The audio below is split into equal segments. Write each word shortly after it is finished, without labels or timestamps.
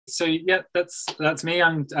So yeah, that's me.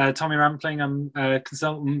 I'm Tommy Rampling. I'm a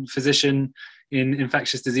consultant physician in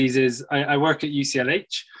infectious diseases. I work at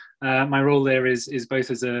UCLH. My role there is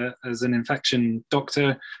both as an infection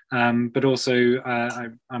doctor, but also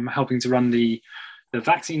I'm helping to run the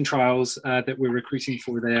vaccine trials that we're recruiting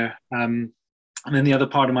for there. And then the other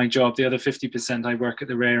part of my job, the other 50%, I work at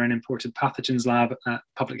the Rare and Imported Pathogens Lab at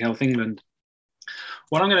Public Health England.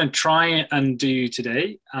 What I'm going to try and do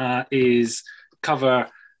today is cover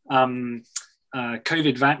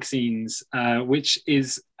COVID vaccines, which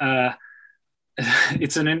is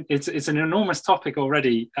it's an enormous topic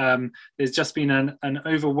already. There's just been an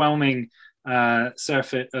overwhelming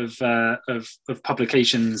surfeit of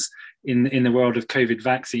publications in the world of COVID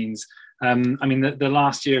vaccines. I mean, the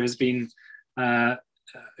last year has been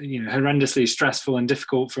horrendously stressful and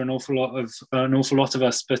difficult for an awful lot of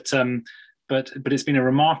us, but it's been a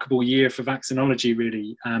remarkable year for vaccinology,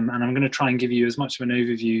 really, and I'm going to try and give you as much of an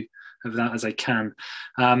overview of that as I can.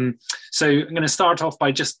 So I'm going to start off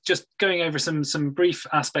by just going over some brief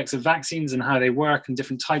aspects of vaccines and how they work and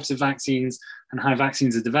different types of vaccines and how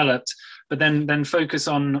vaccines are developed, but then focus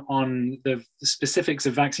on the specifics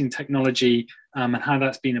of vaccine technology and how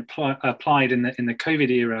that's been applied in the COVID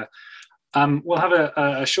era. We'll have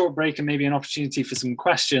a short break and maybe an opportunity for some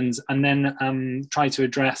questions, and then try to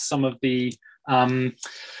address some of the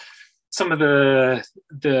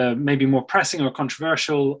maybe more pressing or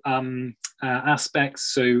controversial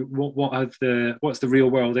aspects. So what's the real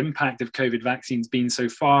world impact of COVID vaccines been so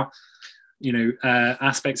far?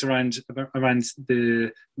 Aspects around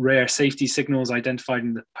the rare safety signals identified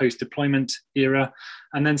in the post-deployment era,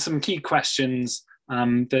 and then some key questions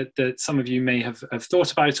that some of you may have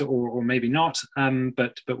thought about or maybe not,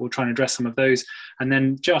 but we'll try and address some of those. And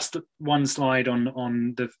then just one slide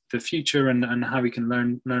on the future and how we can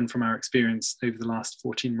learn from our experience over the last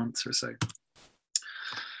 14 months or so.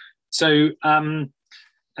 So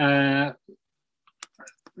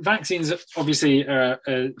vaccines obviously are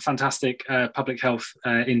a fantastic public health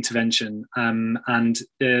intervention, and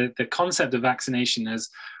the concept of vaccination has,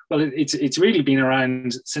 well, it's really been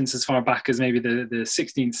around since as far back as maybe the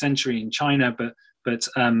 16th century in China,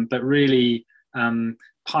 but really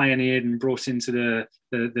pioneered and brought into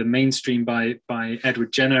the mainstream by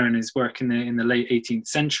Edward Jenner and his work in the late 18th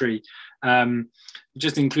century.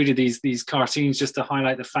 Just included these cartoons just to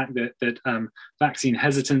highlight the fact that vaccine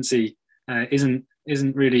hesitancy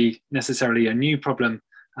isn't really necessarily a new problem.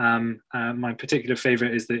 My particular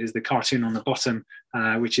favorite is the cartoon on the bottom,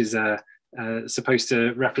 which is supposed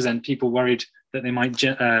to represent people worried that they might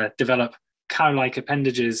develop cow-like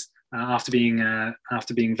appendages after being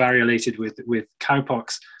variolated with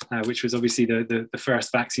cowpox, which was obviously the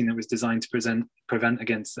first vaccine that was designed to prevent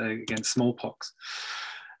against smallpox.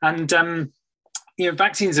 And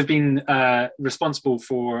vaccines have been responsible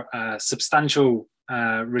for substantial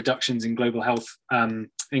reductions in global health,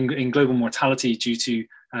 in global mortality due to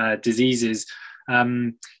diseases.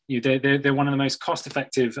 They're one of the most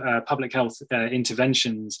cost-effective public health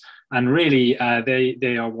interventions, and really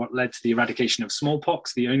they are what led to the eradication of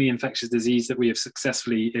smallpox, the only infectious disease that we have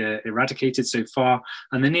successfully eradicated so far,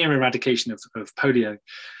 and the near eradication of polio.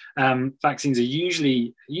 Vaccines are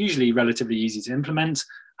usually relatively easy to implement,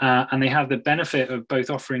 and they have the benefit of both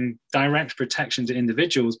offering direct protection to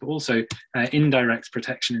individuals, but also indirect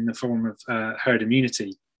protection in the form of herd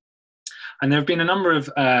immunity. And there have been a number of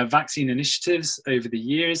vaccine initiatives over the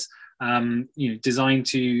years, designed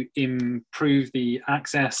to improve the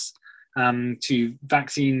access to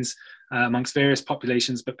vaccines amongst various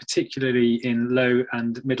populations, but particularly in low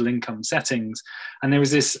and middle income settings. And there was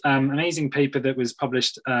this amazing paper that was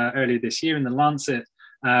published earlier this year in The Lancet,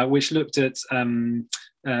 which looked at 9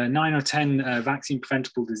 or 10 vaccine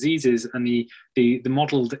preventable diseases and the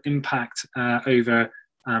modelled impact over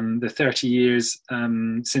the 30 years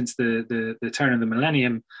since the turn of the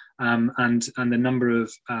millennium, and the number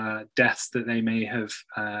of deaths that they may have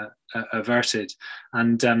averted.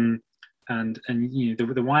 And the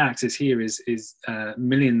y-axis here is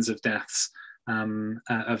millions of deaths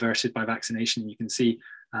averted by vaccination. You can see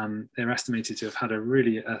they're estimated to have had a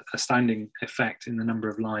really astounding effect in the number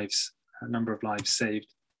of lives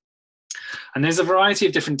saved. And there's a variety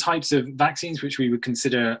of different types of vaccines which we would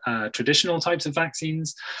consider traditional types of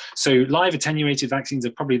vaccines. So live attenuated vaccines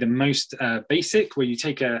are probably the most basic, where you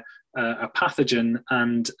take a pathogen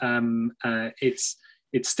and it's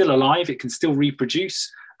still alive, it can still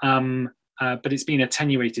reproduce, but it's been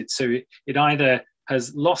attenuated. So it either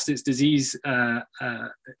has lost its disease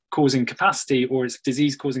causing capacity, or its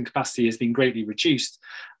disease causing capacity has been greatly reduced.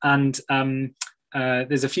 And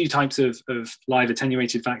there's a few types of live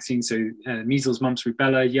attenuated vaccines, so measles, mumps,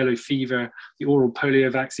 rubella, yellow fever, the oral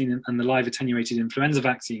polio vaccine, and the live attenuated influenza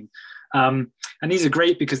vaccine. And these are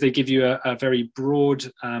great because they give you a very broad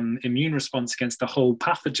immune response against the whole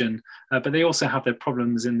pathogen, but they also have their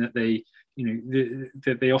problems in that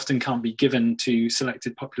that they often can't be given to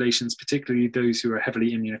selected populations, particularly those who are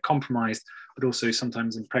heavily immunocompromised, but also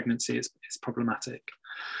sometimes in pregnancy it's problematic.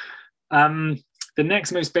 The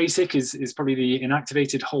next most basic is probably the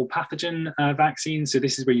inactivated whole pathogen vaccine. So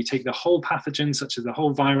this is where you take the whole pathogen, such as the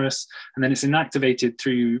whole virus, and then it's inactivated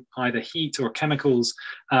through either heat or chemicals.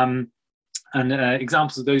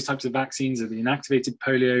 Examples of those types of vaccines are the inactivated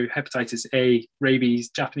polio, hepatitis A, rabies,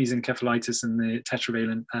 Japanese encephalitis, and the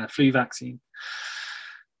tetravalent flu vaccine.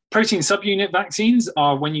 Protein subunit vaccines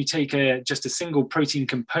are when you take just a single protein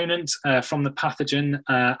component from the pathogen,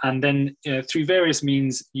 and then through various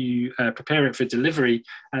means you prepare it for delivery.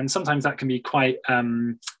 And sometimes that can be quite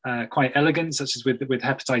elegant, such as with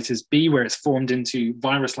hepatitis B, where it's formed into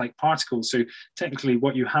virus-like particles. So technically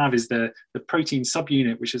what you have is the protein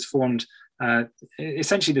subunit, which is formed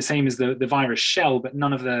essentially the same as the virus shell, but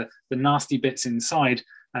none of the nasty bits inside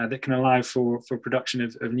that can allow for production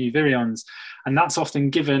of new virions. And that's often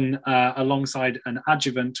given alongside an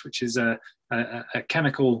adjuvant, which is a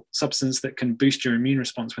chemical substance that can boost your immune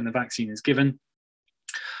response when the vaccine is given.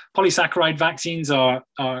 Polysaccharide vaccines are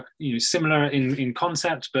similar in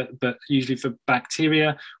concept, but usually for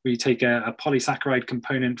bacteria, where you take a polysaccharide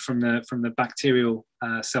component from the bacterial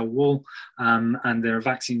cell wall, and there are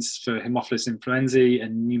vaccines for Haemophilus influenzae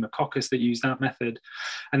and pneumococcus that use that method.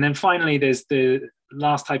 And then finally, there's the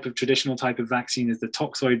last traditional type of vaccine is the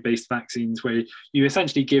toxoid-based vaccines, where you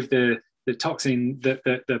essentially give the toxin that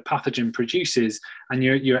the pathogen produces, and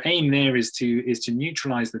your aim there is to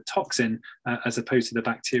neutralize the toxin as opposed to the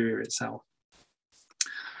bacteria itself.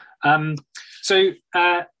 How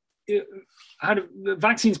do the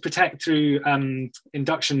vaccines protect through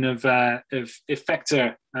induction of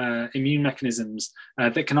effector immune mechanisms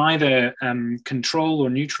that can either control or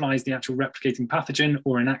neutralize the actual replicating pathogen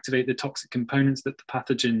or inactivate the toxic components that the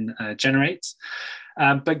pathogen generates.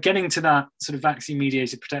 But getting to that sort of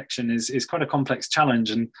vaccine-mediated protection is quite a complex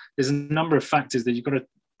challenge, and there's a number of factors that you've got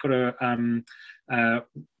to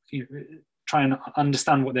try and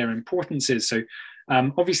understand what their importance is. So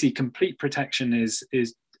obviously, complete protection is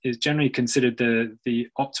generally considered the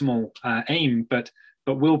optimal aim, but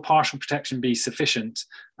will partial protection be sufficient?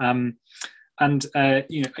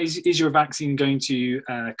 Is your vaccine going to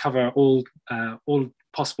cover all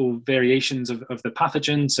possible variations of the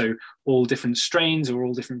pathogen, so all different strains or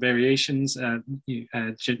all different variations,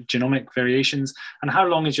 genomic variations? And how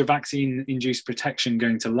long is your vaccine-induced protection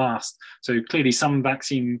going to last? So clearly some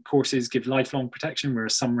vaccine courses give lifelong protection,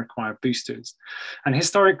 whereas some require boosters. And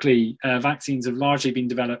historically, vaccines have largely been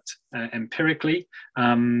developed empirically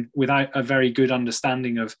without a very good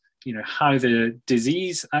understanding of how the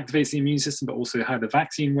disease activates the immune system, but also how the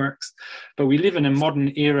vaccine works. But we live in a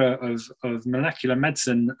modern era of molecular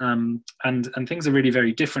medicine, and things are really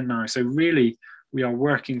very different now. So really, we are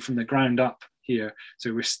working from the ground up here.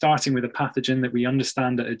 So we're starting with a pathogen that we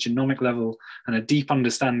understand at a genomic level and a deep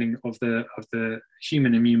understanding of the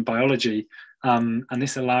human immune biology. And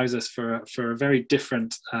this allows us for a very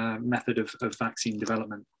different method of vaccine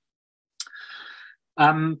development.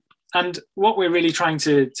 And what we're really trying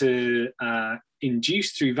to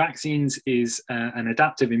induce through vaccines is an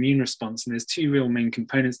adaptive immune response. And there's two real main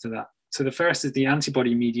components to that. So the first is the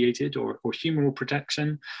antibody-mediated or humoral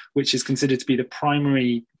protection, which is considered to be the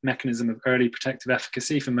primary mechanism of early protective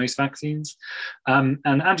efficacy for most vaccines. And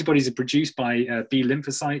antibodies are produced by B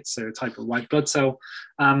lymphocytes, so a type of white blood cell.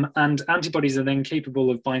 And antibodies are then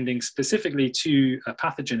capable of binding specifically to a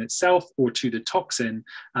pathogen itself or to the toxin,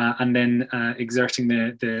 and then exerting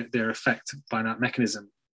their effect by that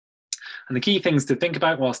mechanism. And the key things to think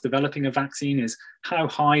about whilst developing a vaccine is how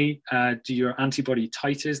high do your antibody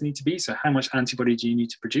titers need to be? So how much antibody do you need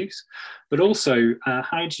to produce? But also,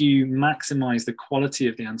 how do you maximize the quality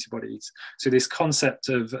of the antibodies? So this concept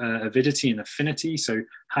of avidity and affinity, so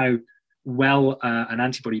how well an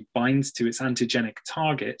antibody binds to its antigenic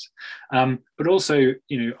target, but also,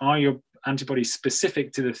 are your antibodies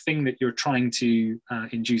specific to the thing that you're trying to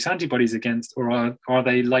induce antibodies against, or are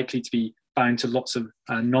they likely to be bound to lots of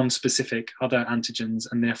non-specific other antigens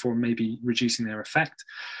and therefore maybe reducing their effect?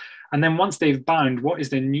 And then once they've bound, what is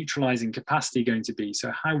their neutralizing capacity going to be? So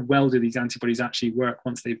how well do these antibodies actually work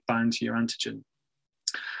once they've bound to your antigen?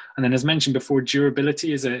 And then, as mentioned before,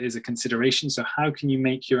 durability is a consideration. So how can you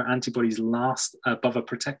make your antibodies last above a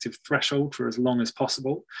protective threshold for as long as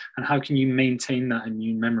possible? And how can you maintain that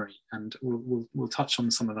immune memory? And we'll touch on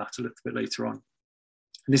some of that a little bit later on.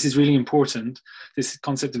 And this is really important. This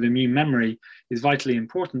concept of immune memory is vitally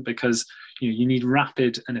important because you need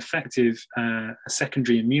rapid and effective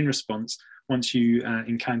secondary immune response once you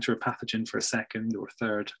encounter a pathogen for a second or a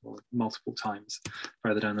third or multiple times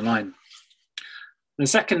further down the line. The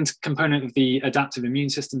second component of the adaptive immune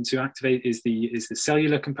system to activate is the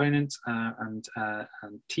cellular component and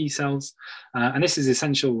T cells, and this is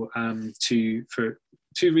essential for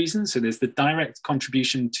two reasons. So there's the direct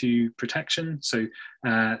contribution to protection. So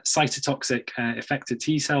cytotoxic effector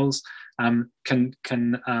T cells can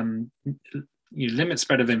limit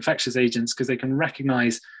spread of infectious agents because they can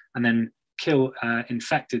recognize and then kill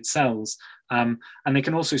infected cells. And they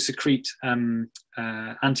can also secrete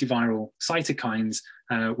antiviral cytokines,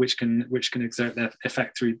 which can exert their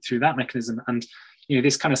effect through that mechanism. And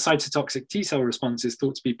this kind of cytotoxic T cell response is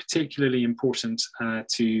thought to be particularly important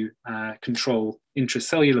to control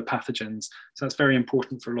intracellular pathogens. So that's very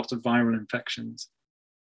important for a lot of viral infections.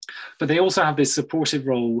 But they also have this supportive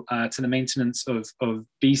role to the maintenance of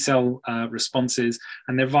B cell responses,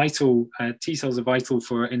 and they're vital. T cells are vital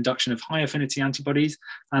for induction of high affinity antibodies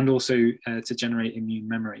and also to generate immune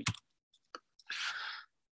memory.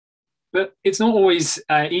 But it's not always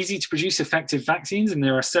easy to produce effective vaccines, and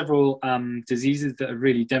there are several diseases that have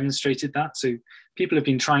really demonstrated that. So people have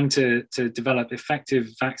been trying to develop effective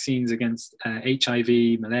vaccines against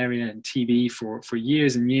HIV, malaria, and TB for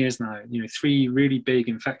years and years now. 3 really big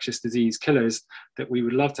infectious disease killers that we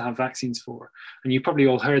would love to have vaccines for. And you probably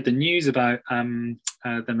all heard the news about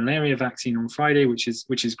the malaria vaccine on Friday, which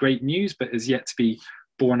is great news, but is yet to be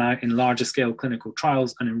borne out in larger scale clinical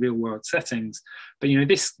trials and in real world settings. But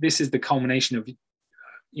this is the culmination of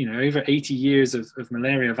over 80 years of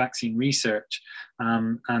malaria vaccine research,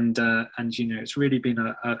 and it's really been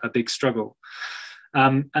a big struggle.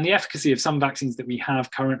 And the efficacy of some vaccines that we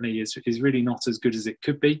have currently is really not as good as it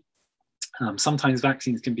could be. Sometimes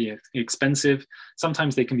vaccines can be expensive.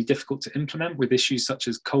 Sometimes they can be difficult to implement, with issues such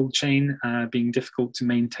as cold chain being difficult to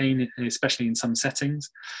maintain, especially in some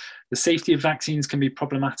settings. The safety of vaccines can be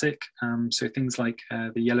problematic. So things like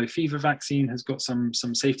the yellow fever vaccine has got some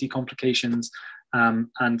safety complications,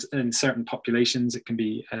 and in certain populations it can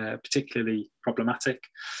be particularly problematic.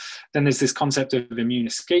 Then there's this concept of immune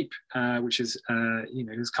escape, which is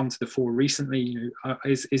has come to the fore recently.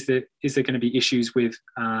 Is there going to be issues with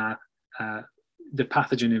the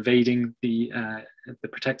pathogen evading the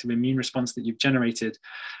protective immune response that you've generated?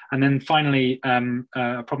 And then finally,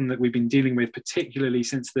 a problem that we've been dealing with, particularly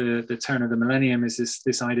since the turn of the millennium, is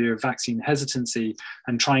this idea of vaccine hesitancy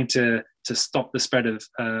and trying to stop the spread of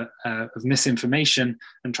misinformation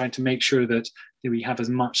and trying to make sure that we have as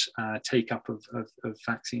much take up of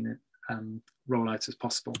vaccine rollout as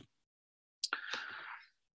possible.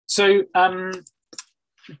 So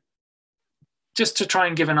just to try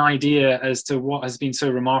and give an idea as to what has been so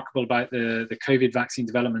remarkable about the COVID vaccine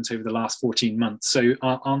development over the last 14 months. So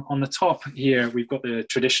on the top here, we've got the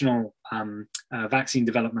traditional vaccine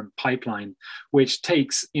development pipeline, which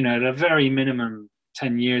takes, at a very minimum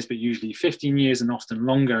 10 years, but usually 15 years and often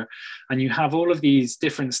longer. And you have all of these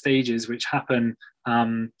different stages which happen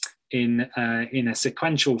in a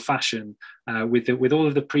sequential fashion, with all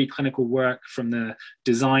of the preclinical work from the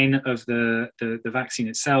design of the vaccine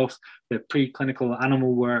itself, the preclinical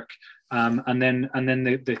animal work, and then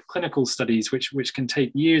the clinical studies, which can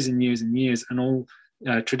take years and years and years, and all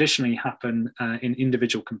traditionally happen in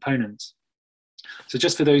individual components. So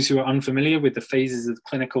just for those who are unfamiliar with the phases of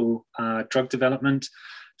clinical drug development,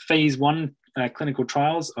 phase 1 clinical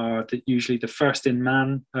trials are usually the first in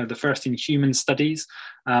man, the first in human studies.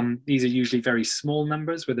 These are usually very small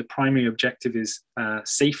numbers where the primary objective is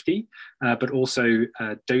safety, but also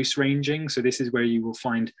dose ranging. So this is where you will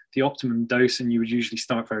find the optimum dose, and you would usually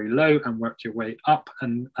start very low and work your way up,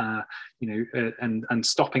 and and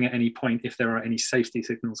stopping at any point if there are any safety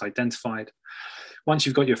signals identified. Once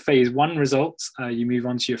you've got your phase 1 results, you move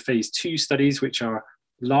on to your phase 2 studies, which are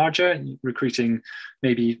larger, recruiting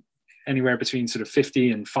maybe anywhere between sort of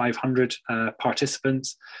 50 and 500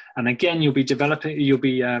 participants. And again, you'll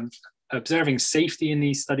be observing safety in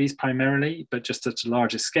these studies primarily, but just at a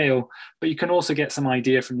larger scale. But you can also get some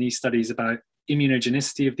idea from these studies about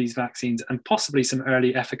immunogenicity of these vaccines and possibly some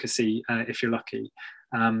early efficacy if you're lucky.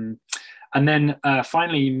 And then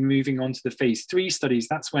finally, moving on to the phase 3 studies,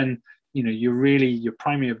 that's when your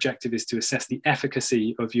primary objective is to assess the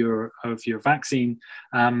efficacy of your vaccine,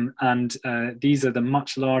 and these are the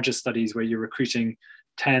much larger studies where you're recruiting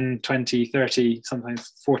 10, 20, 30,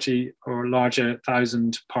 sometimes 40 or larger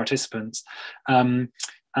thousand participants.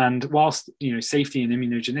 And whilst safety and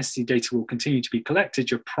immunogenicity data will continue to be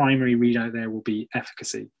collected, your primary readout there will be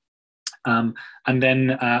efficacy. And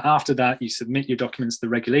then after that, you submit your documents to the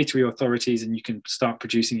regulatory authorities, and you can start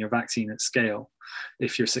producing your vaccine at scale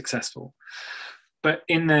if you're successful. But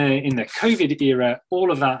in the COVID era,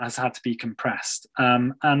 all of that has had to be compressed.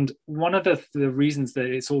 And one of the reasons that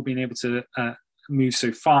it's all been able to move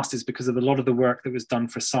so fast is because of a lot of the work that was done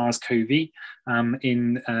for SARS-CoV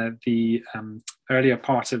in the earlier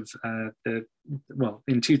part of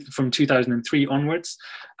from 2003 onwards,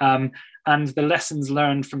 and the lessons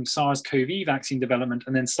learned from SARS-CoV vaccine development,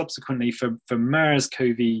 and then subsequently for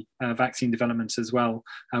MERS-CoV vaccine development as well,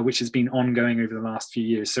 which has been ongoing over the last few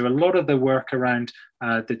years. So a lot of the work around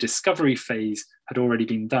the discovery phase had already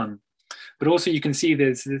been done. But also you can see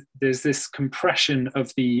there's this compression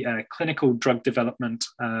of the clinical drug development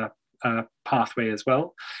pathway as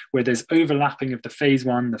well, where there's overlapping of the phase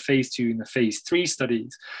 1, the phase 2, and the phase 3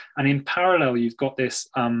 studies. And in parallel, you've got this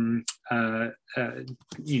drug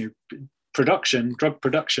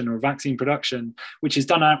production or vaccine production, which is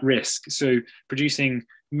done at risk. So producing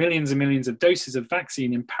millions and millions of doses of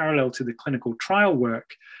vaccine in parallel to the clinical trial work,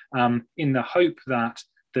 in the hope that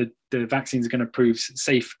the vaccines are going to prove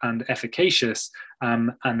safe and efficacious,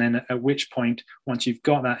 and then at which point, once you've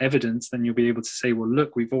got that evidence, then you'll be able to say, well,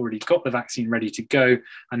 look, we've already got the vaccine ready to go.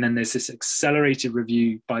 And then there's this accelerated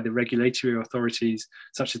review by the regulatory authorities,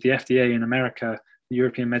 such as the FDA in America, the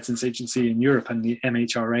European Medicines Agency in Europe, and the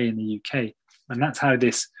MHRA in the UK. And that's how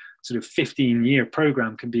this sort of 15-year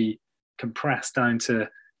program can be compressed down to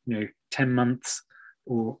 10 months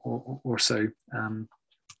or so.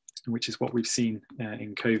 Which is what we've seen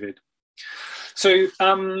in COVID. So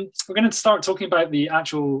we're going to start talking about the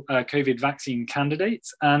actual COVID vaccine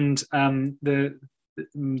candidates, and the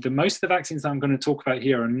most of the vaccines that I'm going to talk about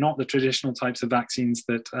here are not the traditional types of vaccines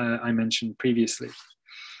that I mentioned previously.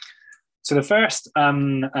 So the first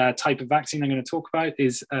type of vaccine I'm going to talk about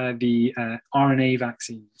is the RNA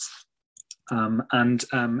vaccines and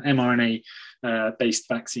mRNA based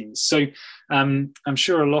vaccines. So I'm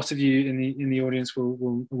sure a lot of you in the audience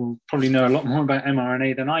will probably know a lot more about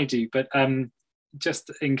mRNA than I do, but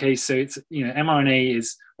just in case, so it's, mRNA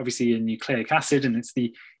is obviously a nucleic acid, and it's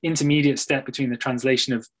the intermediate step between the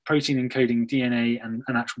translation of protein encoding DNA and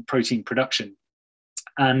actual protein production.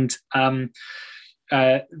 And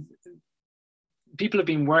people have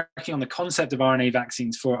been working on the concept of RNA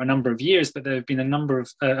vaccines for a number of years, but there have been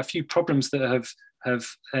a few problems that have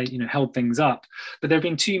held things up. But there have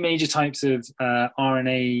been two major types of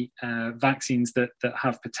RNA vaccines that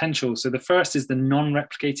have potential. So the first is the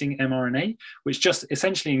non-replicating mRNA, which just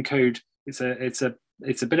essentially encode. It's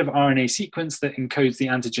a bit of RNA sequence that encodes the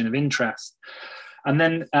antigen of interest. And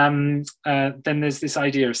then there's this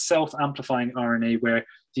idea of self-amplifying RNA, where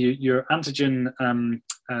your antigen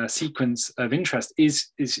sequence of interest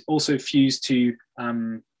is also fused to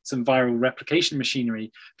some viral replication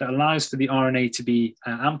machinery that allows for the RNA to be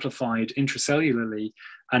amplified intracellularly,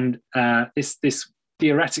 and this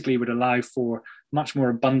theoretically would allow for much more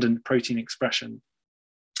abundant protein expression.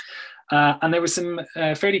 And there was some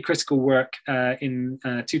fairly critical work in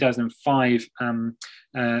 2005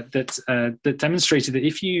 that demonstrated that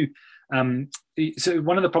if you so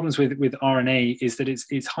one of the problems with RNA is that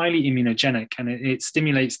it's highly immunogenic, and it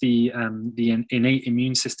stimulates the innate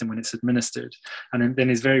immune system when it's administered, and then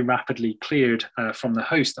is very rapidly cleared from the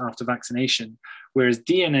host after vaccination. Whereas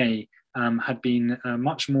DNA had been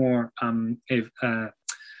much more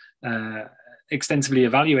extensively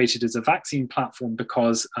evaluated as a vaccine platform,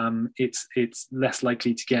 because it's less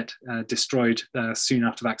likely to get destroyed soon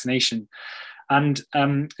after vaccination. And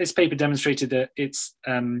this paper demonstrated that it's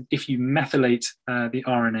if you methylate the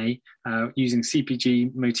RNA using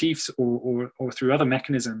CpG motifs or through other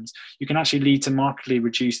mechanisms, you can actually lead to markedly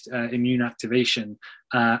reduced immune activation,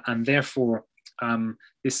 and therefore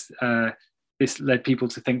this led people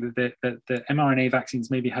to think that the mRNA vaccines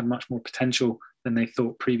maybe had much more potential than they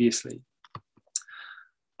thought previously.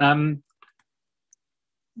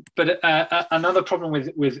 But another problem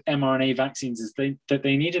with mRNA vaccines is that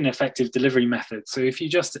they need an effective delivery method. So if you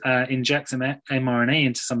just inject some mRNA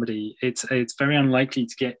into somebody, it's very unlikely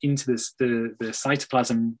to get into the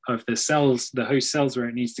cytoplasm of the cells, the host cells, where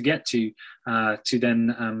it needs to get to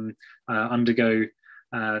then undergo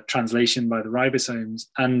translation by the ribosomes.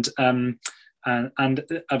 And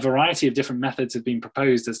a variety of different methods have been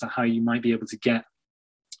proposed as to how you might be able to get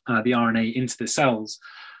the RNA into the cells.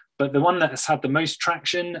 But the one that has had the most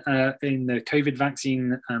traction in the COVID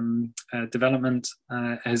vaccine development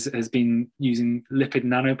has been using lipid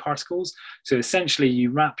nanoparticles. So essentially,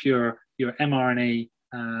 you wrap your mRNA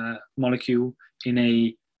molecule in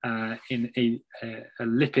a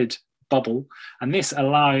lipid bubble, and this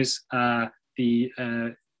allows the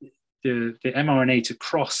mRNA to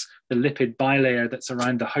cross the lipid bilayer that's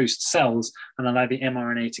around the host cells and allow the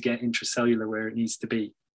mRNA to get intracellular where it needs to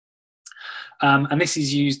be. And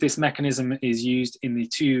this mechanism is used in the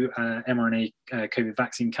two mRNA COVID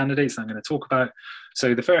vaccine candidates I'm going to talk about.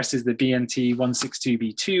 So the first is the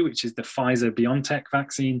BNT162b2, which is the Pfizer-BioNTech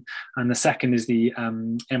vaccine, and the second is the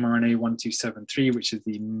mRNA-1273, which is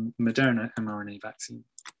the Moderna mRNA vaccine.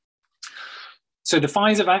 So the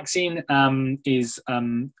Pfizer vaccine has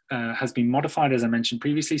been modified, as I mentioned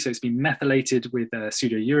previously. So it's been methylated with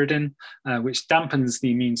pseudouridine, which dampens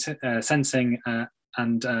the immune sensing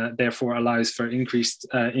and therefore allows for increased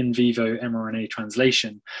in vivo mRNA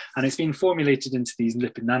translation. And it's been formulated into these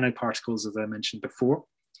lipid nanoparticles, as I mentioned before.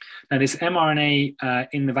 Now, this mRNA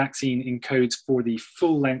in the vaccine encodes for the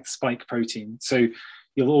full-length spike protein. So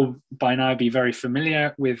you'll all by now be very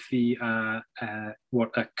familiar with the what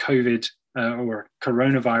a COVID or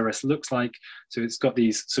coronavirus looks like. So it's got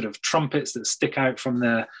these sort of trumpets that stick out from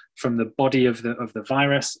the body of the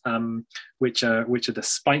virus, which are the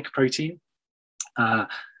spike protein. The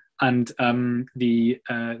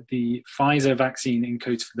Pfizer vaccine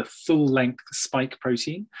encodes for the full-length spike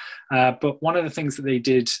protein. But one of the things that they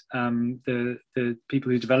did, the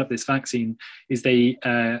people who developed this vaccine, is they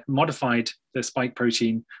modified the spike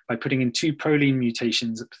protein by putting in two proline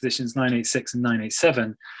mutations at positions 986 and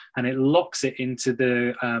 987, and it locks it into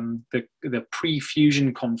the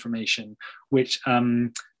pre-fusion conformation, which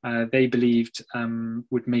they believed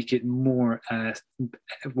would make it more,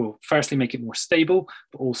 firstly make it more stable,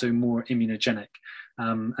 but also more immunogenic.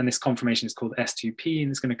 And this conformation is called S2P,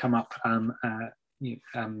 and it's going to come up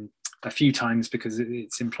a few times because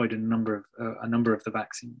it's employed in a number of the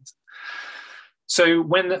vaccines. So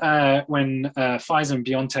when Pfizer and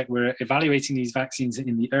BioNTech were evaluating these vaccines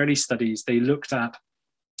in the early studies, they looked at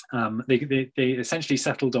they essentially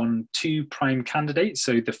settled on two prime candidates.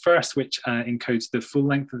 So the first, which encodes the full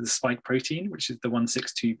length of the spike protein, which is the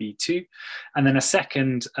 162b2, and then a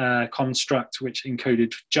second construct which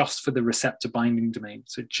encoded just for the receptor binding domain,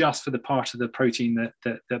 so just for the part of the protein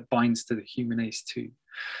that binds to the humanase 2.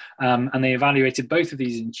 And they evaluated both of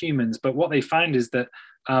these in humans, but what they found is that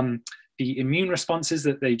the immune responses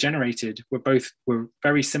that they generated were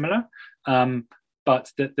very similar.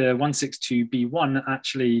 But that the 162b1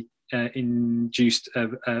 actually induced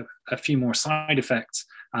a few more side effects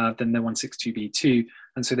than the 162b2.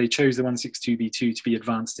 And so they chose the 162b2 to be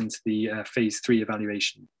advanced into the phase 3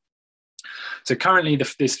 evaluation. So currently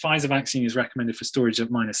this Pfizer vaccine is recommended for storage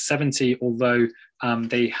at -70, although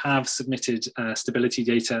they have submitted stability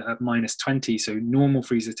data at -20, so normal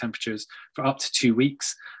freezer temperatures for up to 2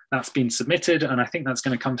 weeks. That's been submitted, and I think that's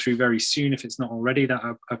going to come through very soon if it's not already,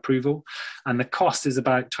 that approval. And the cost is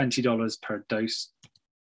about $20 per dose.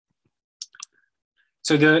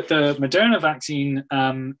 So the Moderna vaccine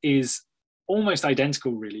is almost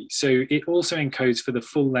identical, really. So it also encodes for the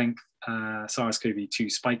full-length SARS-CoV-2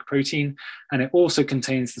 spike protein, and it also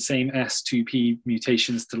contains the same S2P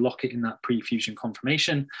mutations to lock it in that pre-fusion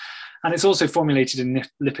conformation. And it's also formulated in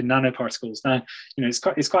lipid nanoparticles. Now, it's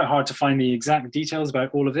quite hard to find the exact details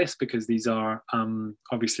about all of this because these are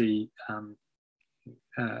obviously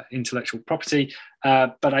intellectual property.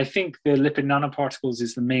 But I think the lipid nanoparticles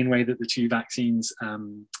is the main way that the two vaccines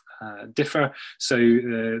differ. So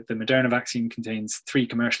the Moderna vaccine contains 3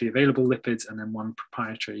 commercially available lipids and then 1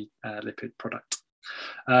 proprietary lipid product.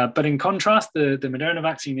 But in contrast, the Moderna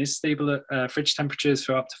vaccine is stable at fridge temperatures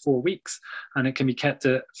for up to 4 weeks, and it can be kept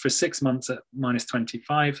for 6 months at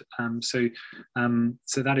 -25. So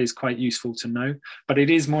that is quite useful to know. But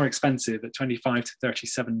it is more expensive at $25 to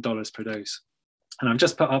 $37 per dose. And I've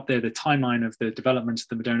just put up there the timeline of the development of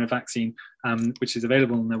the Moderna vaccine, which is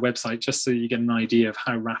available on their website, just so you get an idea of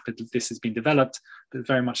how rapidly this has been developed, but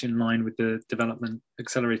very much in line with the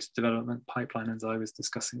accelerated development pipeline as I was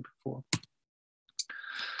discussing before.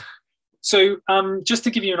 So just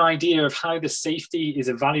to give you an idea of how the safety is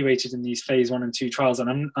evaluated in these phase 1 and 2 trials,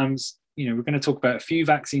 and we're going to talk about a few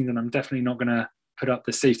vaccines, and I'm definitely not going to put up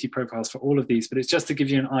the safety profiles for all of these, but it's just to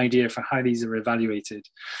give you an idea for how these are evaluated.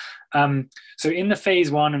 So in the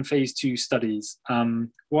phase 1 and phase 2 studies,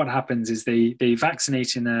 what happens is they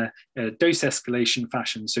vaccinate in a dose escalation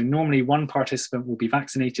fashion. So normally one participant will be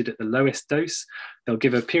vaccinated at the lowest dose. They'll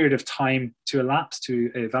give a period of time to elapse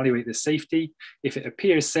to evaluate the safety. If it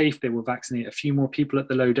appears safe, they will vaccinate a few more people at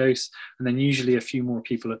the low dose, and then usually a few more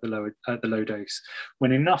people at the low dose.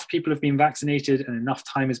 When enough people have been vaccinated and enough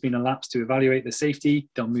time has been elapsed to evaluate the safety,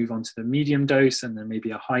 they'll move on to the medium dose and then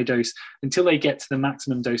maybe a high dose until they get to the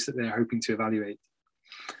maximum dose that they're hoping to evaluate.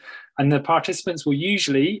 And the participants will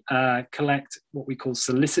usually collect what we call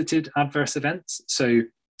solicited adverse events. So,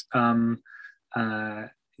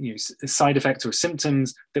 side effects or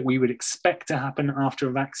symptoms that we would expect to happen after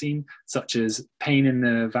a vaccine, such as pain in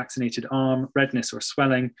the vaccinated arm, redness or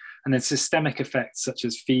swelling, and then systemic effects such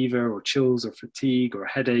as fever or chills or fatigue or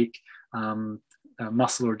headache,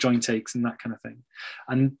 muscle or joint aches and that kind of thing.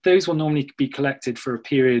 And those will normally be collected for a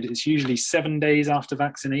period, it's usually 7 days after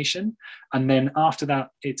vaccination. And then after that,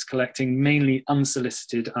 it's collecting mainly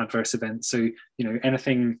unsolicited adverse events. So,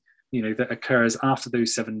 anything that occurs after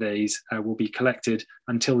those 7 days will be collected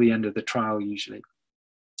until the end of the trial usually.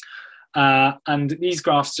 And these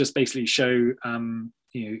graphs just basically show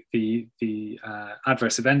the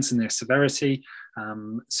adverse events and their severity.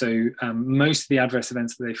 Most of the adverse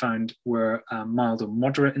events that they found were mild or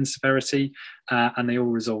moderate in severity, and they all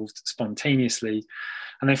resolved spontaneously.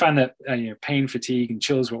 And they found that pain, fatigue, and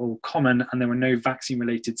chills were all common, and there were no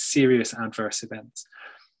vaccine-related serious adverse events.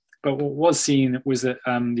 But what was seen was that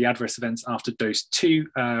the adverse events after dose 2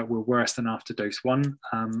 were worse than after dose 1.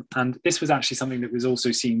 And this was actually something that was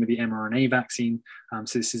also seen with the mRNA vaccine.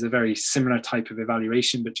 So this is a very similar type of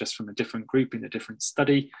evaluation, but just from a different group in a different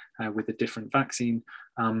study with a different vaccine.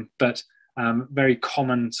 But very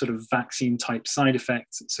common sort of vaccine type side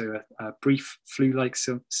effects. So a brief flu-like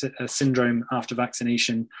syndrome after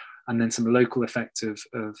vaccination, and then some local effects of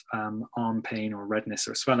arm pain or redness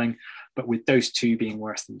or swelling, but with dose 2 being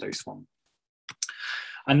worse than dose 1.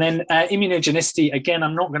 And then immunogenicity, again,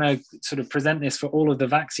 I'm not going to sort of present this for all of the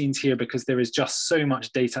vaccines here because there is just so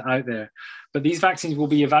much data out there. But these vaccines will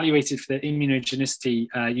be evaluated for their immunogenicity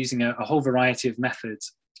using a whole variety of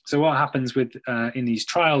methods. So what happens with in these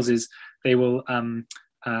trials is they will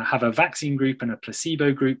have a vaccine group and a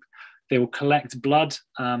placebo group. They will collect blood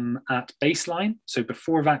at baseline, so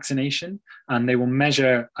before vaccination, and they will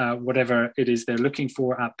measure whatever it is they're looking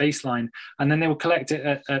for at baseline, and then they will collect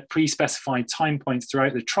it at pre-specified time points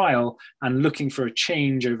throughout the trial and looking for a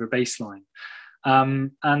change over baseline.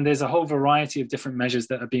 And there's a whole variety of different measures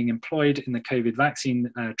that are being employed in the COVID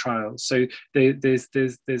vaccine trials. So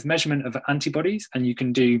there's measurement of antibodies, and you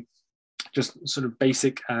can do just sort of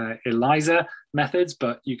basic ELISA methods,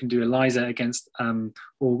 but you can do ELISA against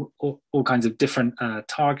all kinds of different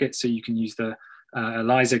targets. So you can use the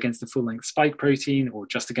ELISA against the full-length spike protein, or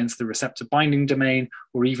just against the receptor binding domain,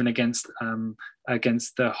 or even against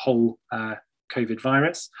the whole COVID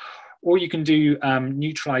virus. Or you can do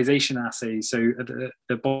neutralization assays. So at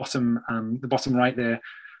the bottom right there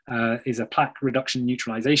is a plaque reduction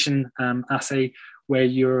neutralization assay, where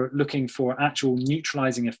you're looking for actual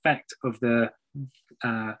neutralizing effect of the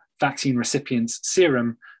vaccine recipient's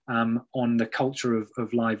serum on the culture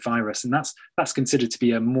of live virus. And that's considered to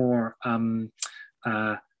be a more,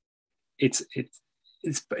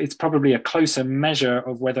 it's probably a closer measure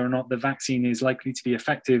of whether or not the vaccine is likely to be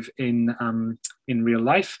effective in real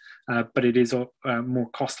life, but it is more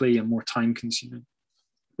costly and more time consuming.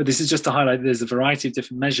 But this is just to highlight there's a variety of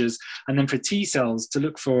different measures. And then for T cells, to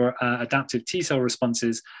look for adaptive T cell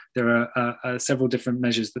responses, there are several different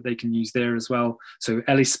measures that they can use there as well. So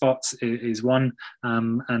ELISpots is one,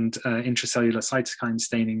 and intracellular cytokine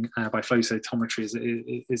staining by flow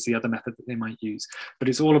cytometry is the other method that they might use. But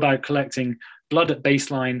it's all about collecting blood at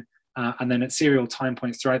baseline and then at serial time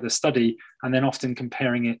points throughout the study, and then often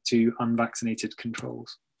comparing it to unvaccinated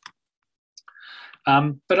controls.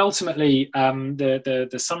 But ultimately,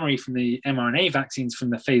 the summary from the mRNA vaccines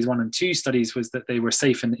from the phase 1 and 2 studies was that they were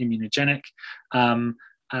safe and immunogenic, and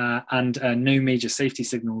no major safety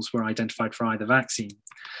signals were identified for either vaccine.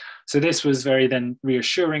 So this was very then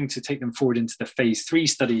reassuring to take them forward into the phase 3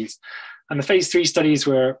 studies. And the phase 3 studies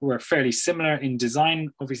were fairly similar in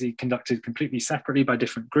design, obviously conducted completely separately by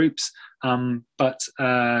different groups, but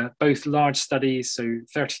both large studies, so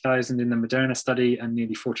 30,000 in the Moderna study and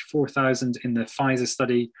nearly 44,000 in the Pfizer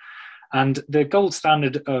study. And the gold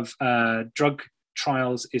standard of drug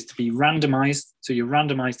trials is to be randomized. So you're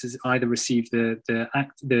randomized to either receive the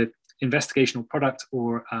investigational product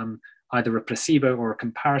or either a placebo or a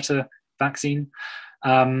comparator vaccine.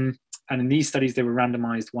 And in these studies, they were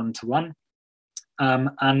randomized 1-to-1.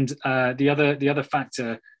 And the other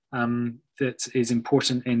factor that is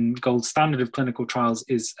important in gold standard of clinical trials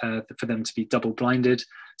is for them to be double-blinded.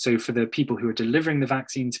 So for the people who are delivering the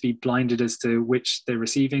vaccine to be blinded as to which they're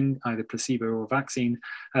receiving, either placebo or vaccine,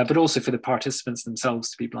 but also for the participants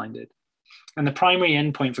themselves to be blinded. And the primary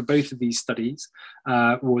endpoint for both of these studies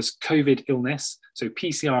was COVID illness, so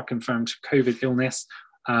PCR confirmed COVID illness,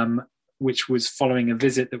 which was following a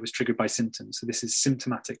visit that was triggered by symptoms. So this is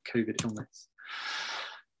symptomatic COVID illness.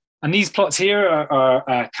 And these plots here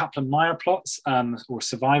are Kaplan-Meier plots or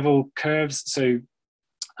survival curves. So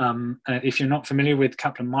if you're not familiar with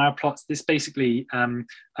Kaplan-Meier plots, this basically,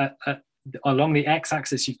 along the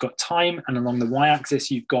x-axis, you've got time, and along the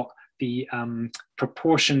y-axis, you've got the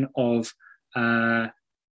proportion of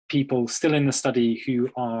people still in the study who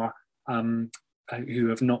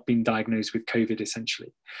have not been diagnosed with COVID,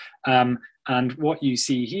 essentially. And what you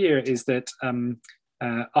see here is that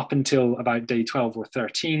up until about day 12 or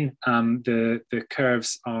 13, the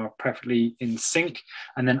curves are perfectly in sync.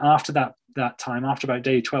 And then after that time, after about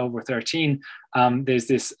day 12 or 13, there's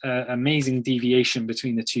this amazing deviation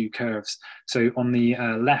between the two curves. So on the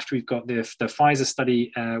left, we've got the Pfizer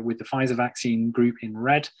study with the Pfizer vaccine group in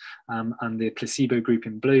red and the placebo group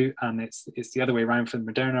in blue. And it's the other way around for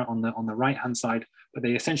Moderna on the right-hand side. But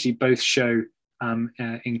they essentially both show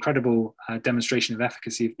incredible demonstration of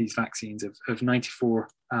efficacy of these vaccines of 94% for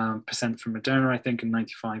Moderna, I think, and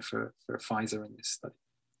 95% for Pfizer in this study.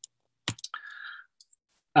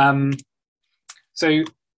 So I'm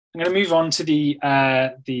going to move on to the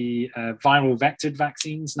viral vectored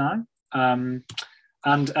vaccines now.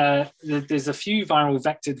 There's a few viral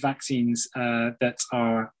vectored vaccines that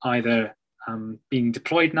are either being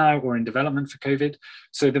deployed now or in development for COVID.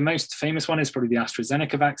 So the most famous one is probably the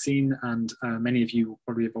AstraZeneca vaccine, and many of you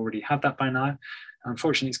probably have already had that by now.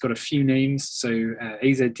 Unfortunately, it's got a few names, so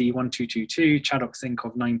AZD1222,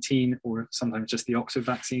 ChAdOx/nCoV-19, or sometimes just the Oxford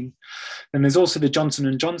vaccine. Then there's also the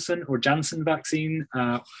Johnson & Johnson or Janssen vaccine,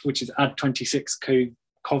 which is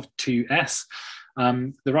Ad26-CoV-2S.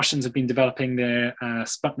 The Russians have been developing their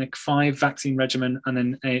Sputnik 5 vaccine regimen, and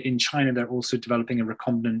then in China, they're also developing a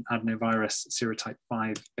recombinant adenovirus serotype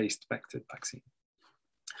 5 based vector vaccine.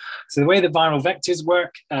 So the way that viral vectors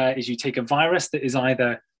work is you take a virus that is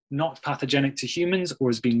either not pathogenic to humans or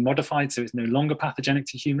has been modified, so it's no longer pathogenic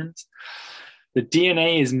to humans. The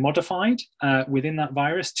DNA is modified within that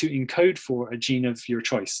virus to encode for a gene of your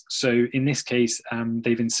choice. So in this case,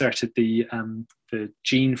 they've inserted the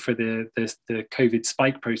gene for the COVID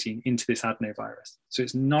spike protein into this adenovirus. So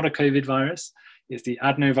it's not a COVID virus, it's the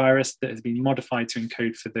adenovirus that has been modified to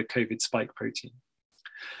encode for the COVID spike protein.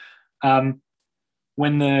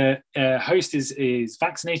 When the host is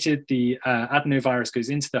vaccinated, the adenovirus goes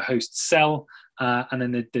into the host cell, and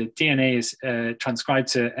then the DNA is transcribed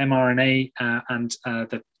to mRNA, and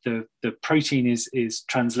the protein is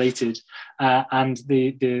translated, and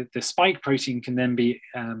the spike protein can then be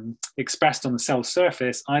expressed on the cell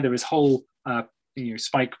surface either as whole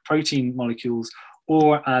spike protein molecules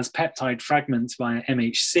or as peptide fragments via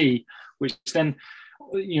MHC, which then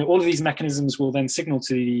all of these mechanisms will then signal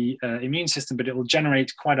to the immune system, but it will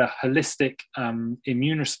generate quite a holistic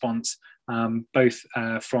immune response, both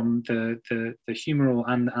from the humoral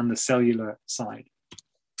and the cellular side.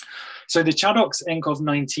 So the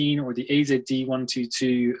ChAdOx/nCoV-19 or the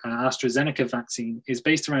AZD1222 AstraZeneca vaccine is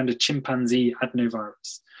based around a chimpanzee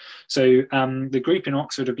adenovirus. So the group in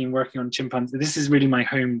Oxford have been working on chimpanzees. This is really my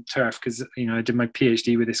home turf because I did my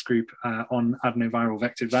PhD with this group on adenoviral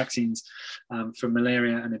vector vaccines for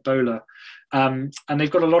malaria and Ebola. And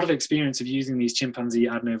they've got a lot of experience of using these chimpanzee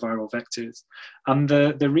adenoviral vectors. And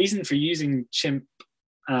the reason for using chimp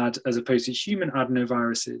ad as opposed to human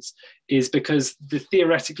adenoviruses is because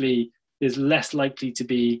theoretically there's less likely to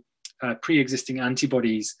be pre-existing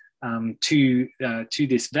antibodies to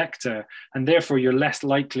this vector, and therefore you're less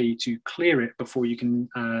likely to clear it before you can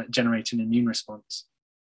generate an immune response.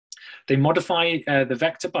 They modify the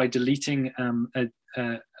vector by deleting a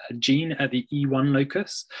gene at the E1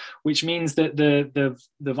 locus, which means that the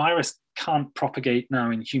virus can't propagate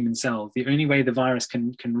now in human cells. The only way the virus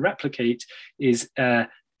can replicate is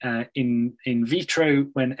in vitro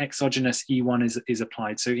when exogenous E1 is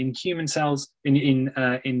applied. So in human cells,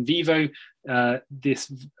 in vivo,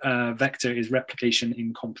 this vector is replication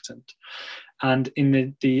incompetent. And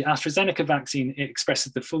in the AstraZeneca vaccine, it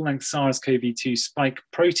expresses the full-length SARS-CoV-2 spike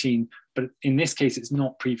protein, but in this case, it's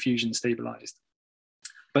not pre-fusion stabilized.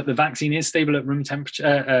 But the vaccine is stable at room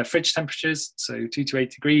temperature, fridge temperatures, so 2 to 8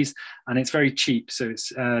 degrees, and it's very cheap. So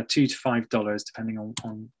it's $2 to $5, depending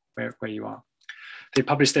on where you are. They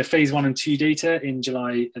published their phase 1 and 2 data in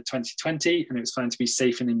July 2020, and it was found to be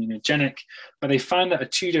safe and immunogenic, but they found that a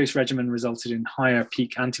 2-dose regimen resulted in higher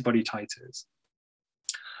peak antibody titers.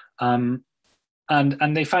 And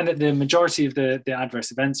they found that the majority of the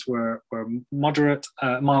adverse events were moderate,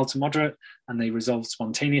 mild to moderate, and they resolved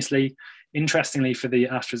spontaneously. Interestingly, for the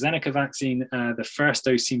AstraZeneca vaccine, the first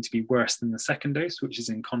dose seemed to be worse than the second dose, which is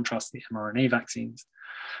in contrast to the mRNA vaccines.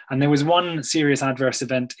 And there was one serious adverse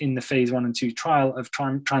event in the phase 1 and 2 trial of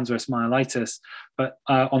transverse myelitis, but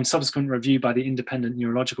on subsequent review by the independent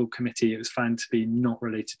neurological committee, it was found to be not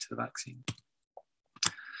related to the vaccine.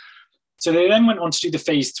 So they then went on to do the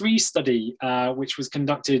phase 3 study, which was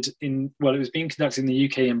conducted in, well, it was being conducted in the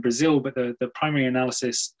UK and Brazil, but the primary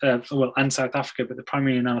analysis, and South Africa, but the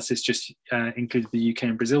primary analysis just included the UK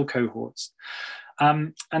and Brazil cohorts.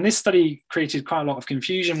 And this study created quite a lot of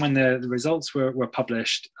confusion when the results were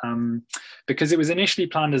published, because it was initially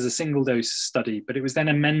planned as a single dose study, but it was then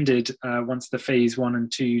amended once the phase 1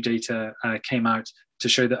 and 2 data came out to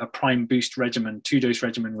show that a prime boost regimen, 2-dose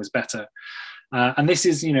regimen, was better. And this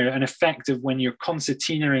is, an effect of when you're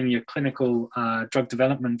concertinaing your clinical drug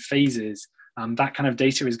development phases. That kind of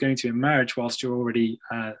data is going to emerge whilst you're already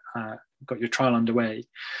got your trial underway.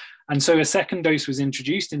 And so a second dose was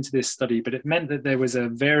introduced into this study, but it meant that there was a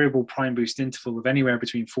variable prime boost interval of anywhere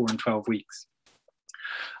between 4 and 12 weeks.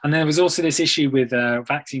 And there was also this issue with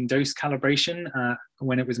vaccine dose calibration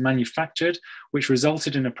when it was manufactured, which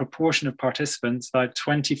resulted in a proportion of participants, about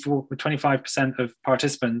 25% of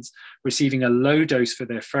participants receiving a low dose for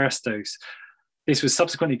their first dose. This was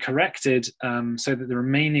subsequently corrected so that the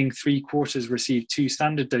remaining 3/4 received 2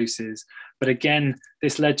 standard doses. But again,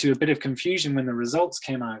 this led to a bit of confusion when the results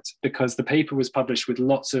came out, because the paper was published with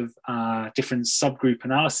lots of different subgroup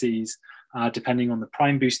analyses, depending on the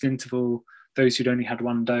prime boost interval, those who'd only had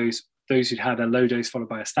 1 dose, those who'd had a low dose followed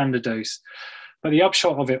by a standard dose. But the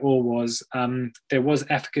upshot of it all was there was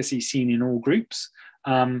efficacy seen in all groups.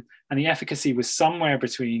 And the efficacy was somewhere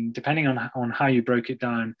between, depending on how you broke it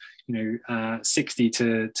down, 60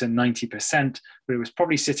 to 90%, but it was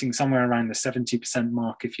probably sitting somewhere around the 70%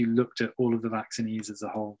 mark if you looked at all of the vaccinees as a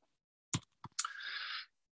whole.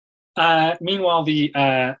 Meanwhile,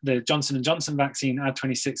 the Johnson & Johnson vaccine,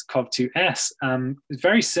 Ad26-CoV2S, is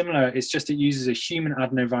very similar. It's just it uses a human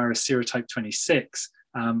adenovirus serotype 26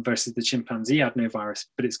 versus the chimpanzee adenovirus,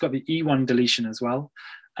 but it's got the E1 deletion as well.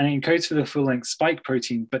 And it encodes for the full-length spike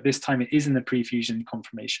protein, but this time it is in the pre-fusion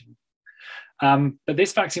conformation. But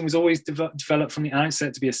this vaccine was always developed from the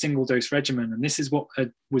outset to be a single-dose regimen, and this is what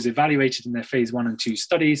was evaluated in their phase 1 and 2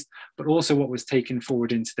 studies, but also what was taken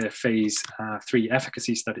forward into their phase 3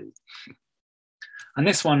 efficacy study. And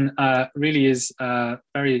this one really is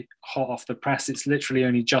very hot off the press. It's literally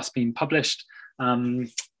only just been published,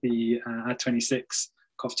 the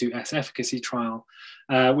Ad26-CoV2S efficacy trial,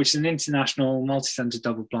 which is an international multi-center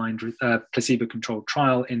double-blind placebo-controlled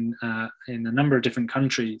trial in a number of different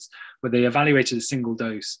countries, where they evaluated a single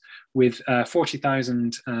dose with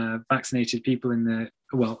 40,000 vaccinated people in the,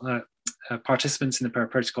 participants in the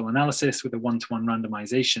per-protocol analysis with a 1-to-1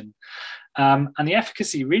 randomization. And the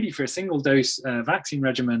efficacy really for a single dose vaccine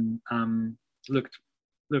regimen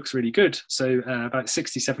looks really good. So about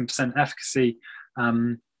 67% efficacy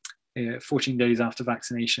 14 days after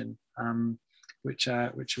vaccination, which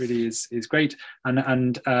really is great,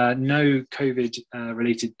 and no COVID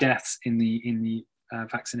related deaths in the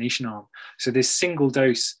vaccination arm. So this single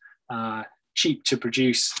dose, cheap to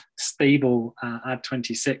produce, stable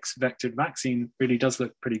Ad26 vectored vaccine really does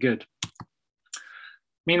look pretty good.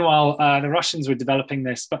 Meanwhile, the Russians were developing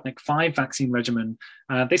their Sputnik 5 vaccine regimen.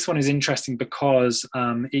 This one is interesting because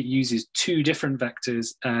it uses 2 different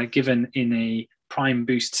vectors given in a prime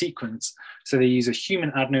boost sequence. So they use a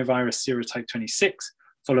human adenovirus serotype 26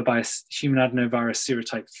 followed by a human adenovirus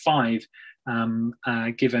serotype 5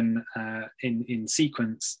 given in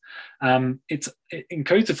sequence. It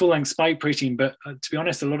encodes a full-length spike protein, but to be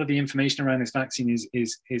honest, a lot of the information around this vaccine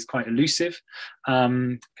is quite elusive.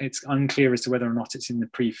 It's unclear as to whether or not it's in the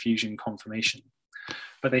pre-fusion conformation.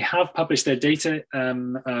 But they have published their data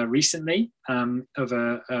recently of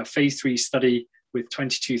a phase 3 study with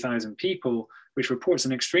 22,000 people, which reports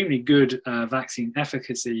an extremely good vaccine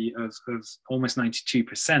efficacy of almost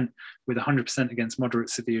 92%, with 100% against moderate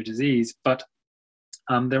severe disease. But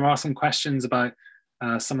there are some questions about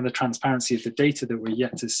some of the transparency of the data that we're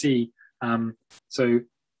yet to see. So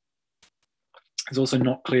it's also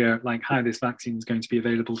not clear like how this vaccine is going to be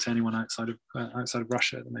available to anyone outside of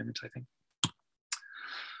Russia at the moment, I think.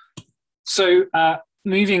 So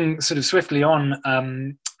moving sort of swiftly on,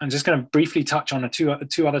 I'm just going to briefly touch on two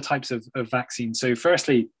other types of vaccines. So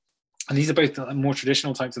firstly, and these are both more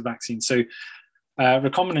traditional types of vaccines. So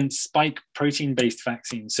recombinant spike protein-based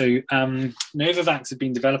vaccines. So Novavax have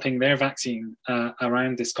been developing their vaccine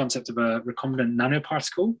around this concept of a recombinant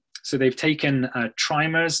nanoparticle. So they've taken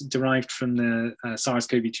trimers derived from the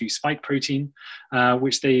SARS-CoV-2 spike protein,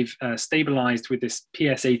 which they've stabilized with this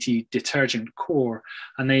PS80 detergent core,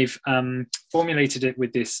 and they've formulated it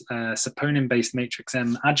with this saponin-based matrix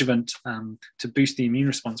M adjuvant to boost the immune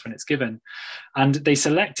response when it's given. And they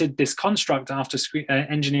selected this construct after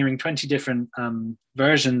engineering 20 different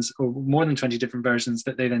versions, or more than 20 different versions,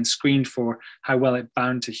 that they then screened for how well it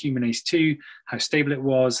bound to human ACE2, how stable it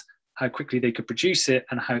was, how quickly they could produce it,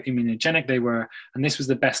 and how immunogenic they were. And this was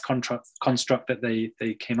the best construct that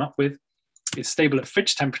they came up with. It's stable at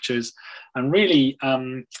fridge temperatures, and really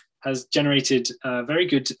has generated very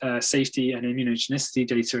good safety and immunogenicity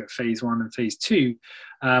data at phase 1 and phase 2.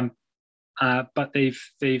 But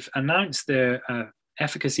they've announced their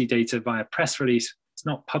efficacy data via press release. It's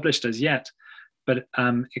not published as yet, but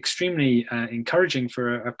extremely encouraging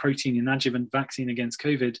for a protein in adjuvant vaccine against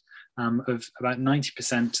COVID of about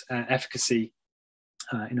 90% efficacy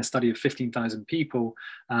in a study of 15,000 people,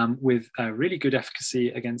 with really good efficacy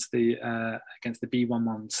against the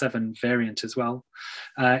B117 variant as well.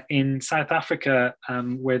 In South Africa,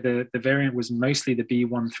 where the variant was mostly the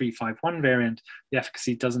B1351 variant, the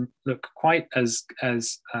efficacy doesn't look quite as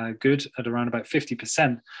good at around about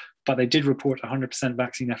 50%. But they did report 100%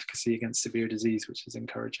 vaccine efficacy against severe disease, which is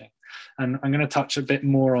encouraging. And I'm going to touch a bit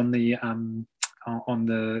more on the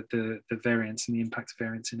variants and the impact of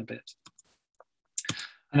variants in a bit.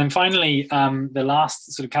 And then finally, the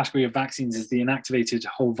last sort of category of vaccines is the inactivated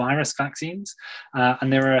whole virus vaccines.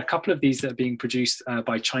 And there are a couple of these that are being produced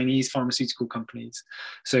by Chinese pharmaceutical companies.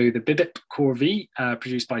 So the Bibip Corv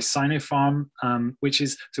produced by Sinopharm,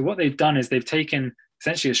 so what they've done is they've taken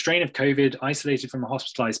essentially a strain of COVID isolated from a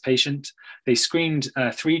hospitalized patient. They screened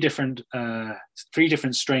three different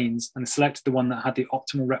strains and selected the one that had the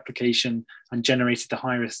optimal replication and generated the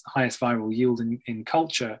highest viral yield in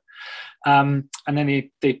culture. And then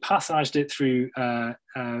they passaged it through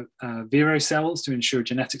viro cells to ensure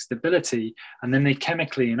genetic stability, and then they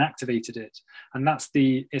chemically inactivated it. And that's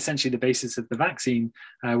essentially the basis of the vaccine,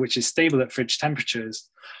 which is stable at fridge temperatures.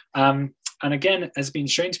 And again, has been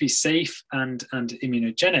shown to be safe and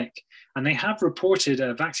immunogenic. And they have reported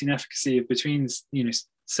a vaccine efficacy of between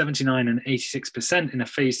 79 and 86% in a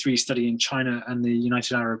phase 3 study in China and the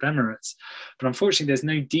United Arab Emirates. But unfortunately, there's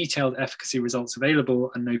no detailed efficacy results available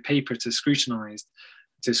and no paper to scrutinize.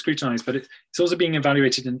 But it's also being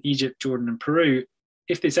evaluated in Egypt, Jordan, and Peru.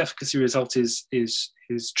 If this efficacy result is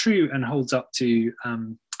true and holds up to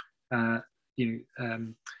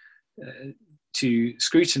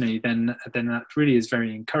scrutiny, then that really is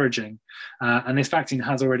very encouraging. And this vaccine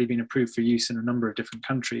has already been approved for use in a number of different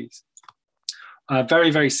countries.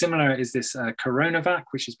 Very, very similar is this CoronaVac,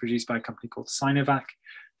 which is produced by a company called Sinovac.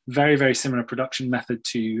 Very, very similar production method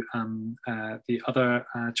to the other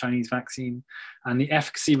Chinese vaccine. And the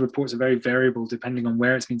efficacy reports are very variable depending on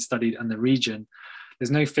where it's been studied and the region. There's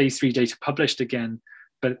no phase 3 data published again,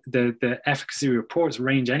 but the efficacy reports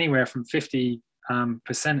range anywhere from 50%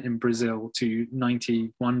 in Brazil to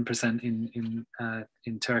 91%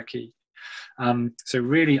 in Turkey. So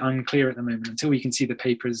really unclear at the moment until we can see the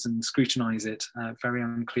papers and scrutinize it. Very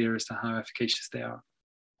unclear as to how efficacious they are.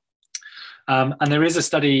 And there is a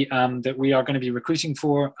study that we are going to be recruiting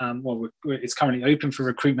for. It's currently open for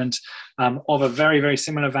recruitment of a very, very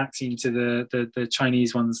similar vaccine to the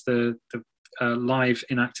Chinese ones, the live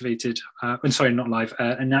inactivated,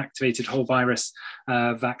 inactivated whole virus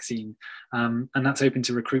vaccine, and that's open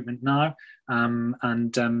to recruitment now.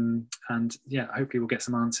 And yeah, hopefully we'll get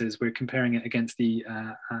some answers. We're comparing it against the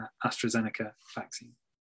AstraZeneca vaccine.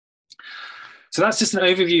 So that's just an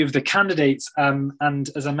overview of the candidates. And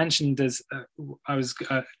as I mentioned, I was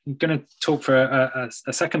going to talk for a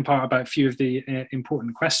second part about a few of the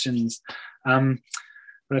important questions.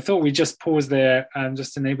 But I thought we'd just pause there and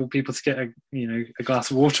just enable people to get a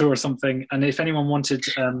glass of water or something. And if anyone wanted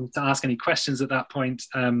to ask any questions at that point,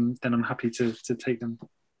 then I'm happy to take them.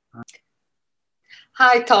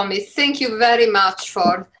 Hi, Tommy. Thank you very much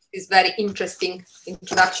for this very interesting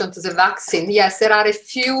introduction to the vaccine. Yes, there are a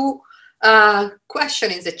few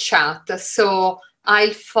questions in the chat, so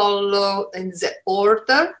I'll follow in the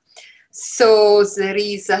order. So there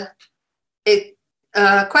is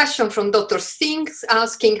a question from Dr. Sings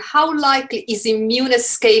asking, how likely is immune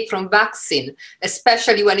escape from vaccine,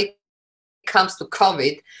 especially when it comes to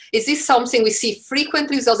COVID? Is this something we see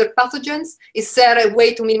frequently with other pathogens? Is there a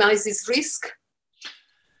way to minimize this risk?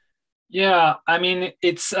 Yeah, I mean,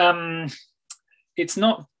 it's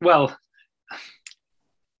not, well,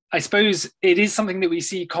 I suppose it is something that we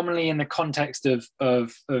see commonly in the context of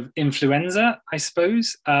influenza, I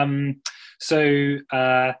suppose.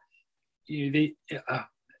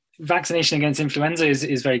 Vaccination against influenza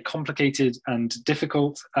is very complicated and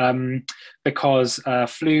difficult because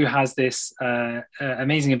flu has this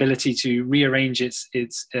amazing ability to rearrange its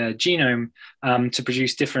genome to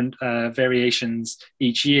produce different variations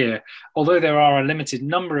each year. Although there are a limited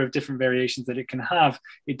number of different variations that it can have,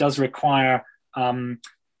 it does require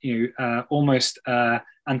almost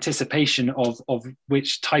anticipation of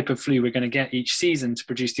which type of flu we're going to get each season to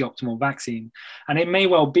produce the optimal vaccine. And it may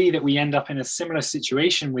well be that we end up in a similar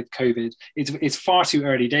situation with COVID. It's far too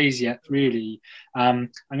early days yet, really.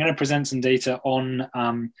 I'm going to present some data on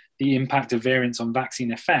the impact of variants on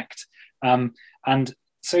vaccine effect. And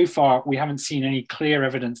so far, we haven't seen any clear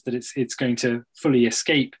evidence that it's going to fully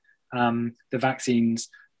escape the vaccines,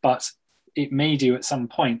 but it may do at some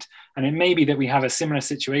point. And it may be that we have a similar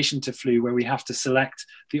situation to flu where we have to select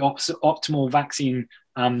the optimal vaccine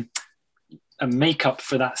makeup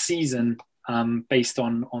for that season based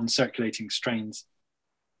on circulating strains.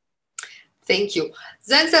 Thank you.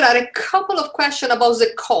 Then there are a couple of questions about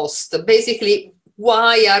the cost. Basically,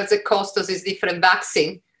 why are the costs of these different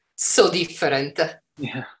vaccines so different?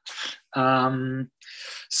 Yeah.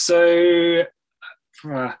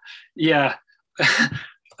 Yeah.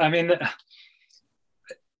 I mean,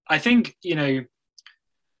 I think,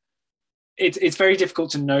 it's very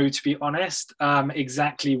difficult to know, to be honest,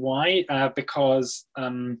 exactly why, because,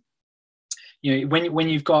 when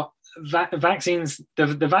you've got vaccines,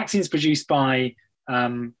 the vaccines produced by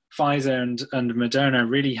Pfizer and Moderna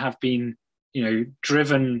really have been,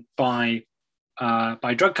 driven by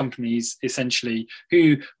drug companies, essentially,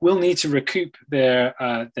 who will need to recoup their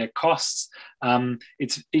costs.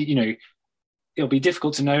 It'll be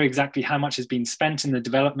difficult to know exactly how much has been spent in the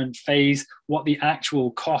development phase, what the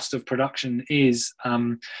actual cost of production is.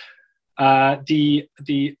 The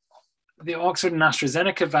Oxford and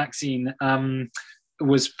AstraZeneca vaccine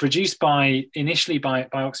was produced initially by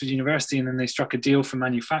Oxford University, and then they struck a deal for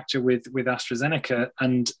manufacture with AstraZeneca.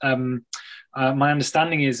 And my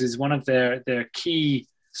understanding is one of their key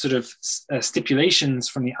sort of stipulations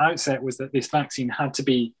from the outset was that this vaccine had to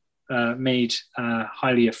be made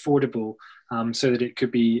highly affordable, so that it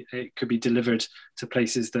could be delivered to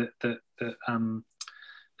places that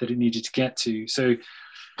it needed to get to. So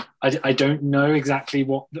I don't know exactly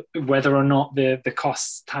whether or not the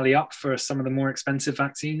costs tally up for some of the more expensive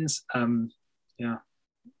vaccines. Yeah.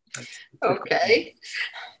 Okay,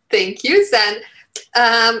 thank you. Then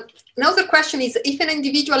another question is, if an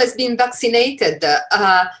individual has been vaccinated,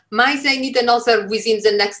 might they need another within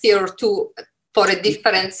the next year or two for a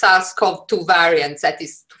different SARS-CoV-2 variant that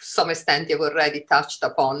is to some extent you've already touched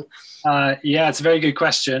upon? Yeah, it's a very good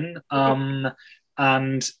question.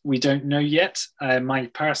 And we don't know yet. My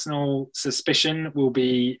personal suspicion will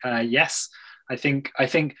be yes. I think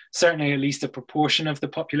certainly at least a proportion of the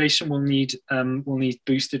population will need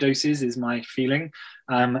booster doses, is my feeling.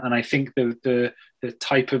 And I think the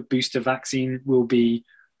type of booster vaccine will be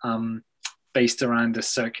based around the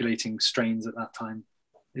circulating strains at that time,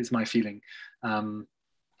 is my feeling.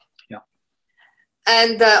 Yeah.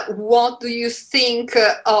 And what do you think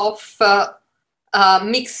of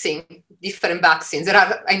mixing different vaccines?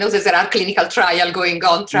 I know that there are clinical trials going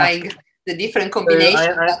on trying the different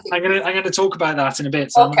combinations. So I'm going to talk about that in a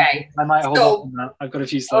bit. So okay. I might hold off on that. I've got a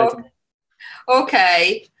few slides.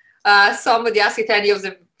 Okay. Somebody asked if any of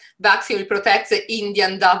the vaccine will protect the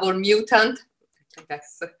Indian double mutant.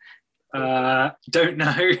 Yes. Don't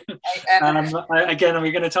know. Again,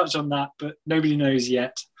 we're going to touch on that, but nobody knows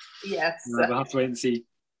yet. Yes. We'll have to wait and see.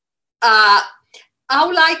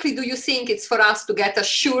 How likely do you think it's for us to get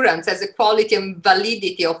assurance as the quality and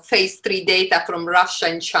validity of phase 3 data from Russia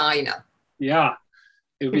and China? Yeah,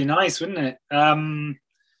 it would be nice, wouldn't it?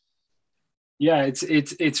 Yeah,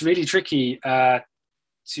 it's really tricky, to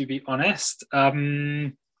be honest.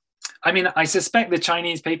 I mean, I suspect the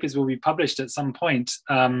Chinese papers will be published at some point,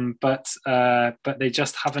 but they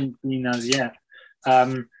just haven't been as yet. I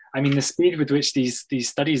mean, the speed with which these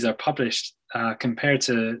studies are published compared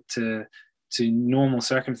to normal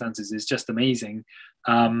circumstances is just amazing.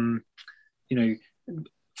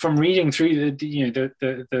 From reading through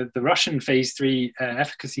the Russian phase 3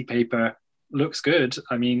 efficacy paper looks good.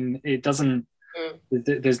 I mean, it doesn't.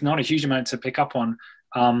 There's not a huge amount to pick up on.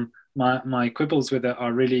 My quibbles with it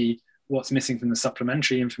are really what's missing from the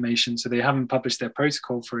supplementary information. So they haven't published their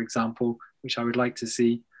protocol, for example, which I would like to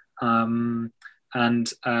see. And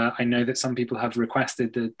I know that some people have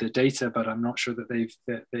requested the data, but I'm not sure that they've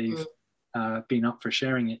been up for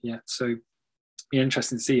sharing it yet. So be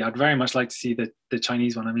interesting to see. I'd very much like to see the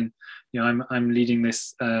Chinese one. I mean, I'm leading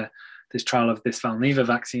this trial of this Valneva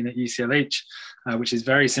vaccine at UCLH, which is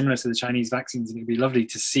very similar to the Chinese vaccines, and it'd be lovely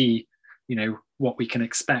to see, what we can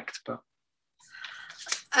expect.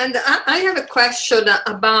 And I have a question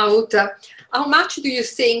about how much do you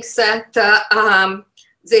think that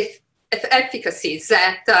the efficacy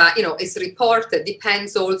that is reported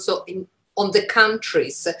depends also in on the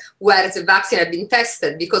countries where the vaccine have been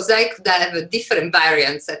tested, because they could have different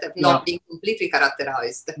variants that have not been completely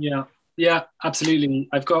characterized. Yeah, absolutely.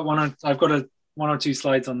 I've got one or two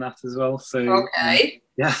slides on that as well. So okay.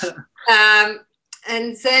 Yeah.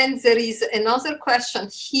 And then there is another question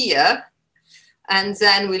here, and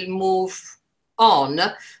then we'll move on.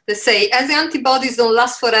 They say, as the antibodies don't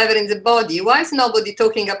last forever in the body, why is nobody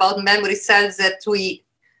talking about memory cells that we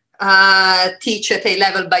teach at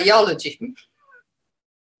A-level biology?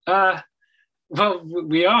 Well,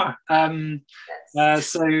 we are. Yes.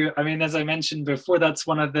 So, I mean, as I mentioned before, that's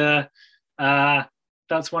one of the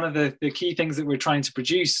key things that we're trying to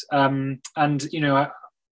produce. And you know,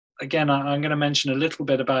 again, I'm going to mention a little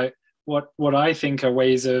bit about what I think are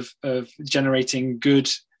ways of generating good,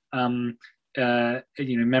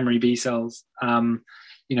 memory B cells. How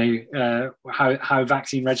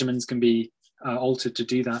vaccine regimens can be altered to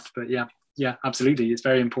do that. But yeah, absolutely, it's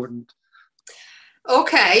very important.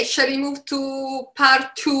 Okay, shall we move to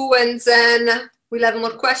part 2, and then we'll have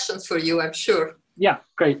more questions for you, I'm sure. Yeah,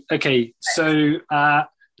 great. Okay, so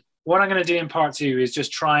what I'm going to do in part 2 is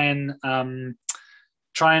just try and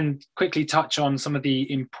quickly touch on some of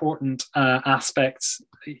the important aspects.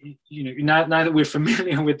 Now that we're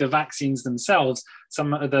familiar with the vaccines themselves,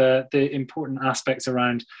 some of the important aspects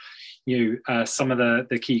around some of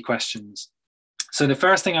the key questions. So the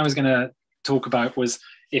first thing I was going to talk about was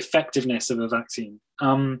effectiveness of a vaccine.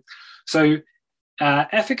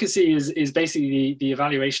 Efficacy is basically the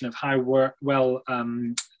evaluation of how well,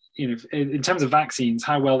 in terms of vaccines,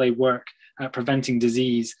 how well they work at preventing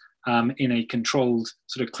disease in a controlled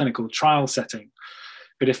sort of clinical trial setting.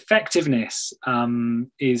 But effectiveness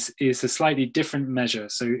is a slightly different measure.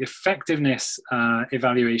 So effectiveness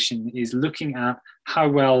evaluation is looking at how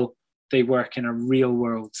well they work in a real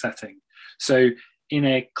world setting. So in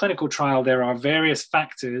a clinical trial, there are various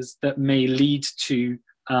factors that may lead to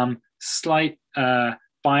slight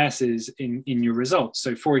biases in your results.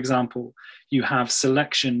 So for example, you have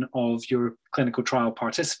selection of your clinical trial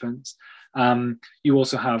participants. You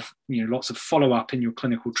also have lots of follow-up in your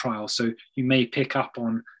clinical trial. So you may pick up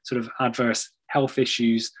on sort of adverse health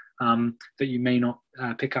issues that you may not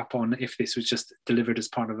pick up on if this was just delivered as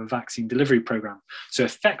part of a vaccine delivery program. So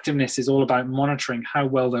effectiveness is all about monitoring how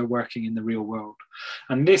well they're working in the real world.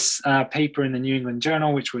 And this paper in the New England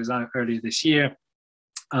Journal, which was out earlier this year,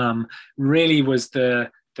 really was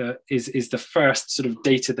the first sort of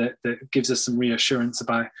data that gives us some reassurance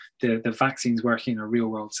about the vaccines working in a real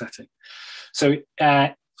world setting. So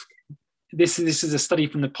this is a study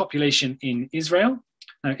from the population in Israel.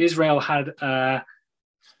 Now, Israel had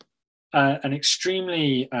an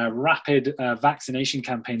extremely rapid vaccination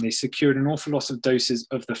campaign. They secured an awful lot of doses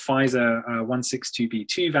of the Pfizer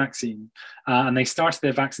 162b2 vaccine, and they started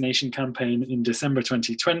their vaccination campaign in December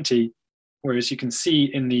 2020. Whereas you can see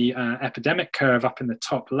in the epidemic curve up in the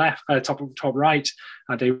top left, top right,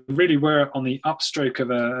 they really were on the upstroke of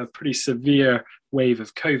a pretty severe wave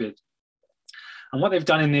of COVID. And what they've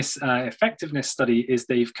done in this effectiveness study is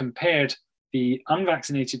they've compared the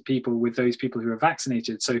unvaccinated people with those people who are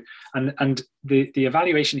vaccinated. So, and the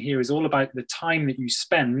evaluation here is all about the time that you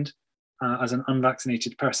spend as an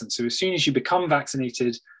unvaccinated person. So as soon as you become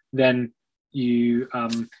vaccinated, then you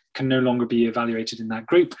can no longer be evaluated in that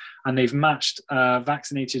group. And they've matched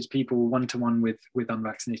vaccinated people one-to-one with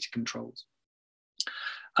unvaccinated controls.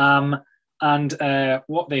 And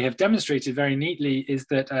what they have demonstrated very neatly is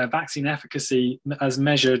that vaccine efficacy as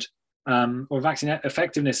measured, or vaccine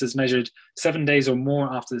effectiveness as measured 7 days or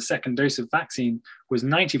more after the second dose of vaccine was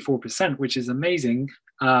 94%, which is amazing,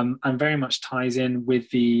 and very much ties in with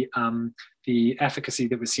the efficacy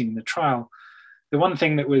that was seen in the trial. The one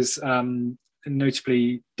thing that was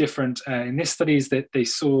notably different in this study is that they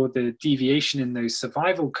saw the deviation in those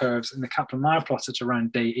survival curves in the Kaplan-Meier plot at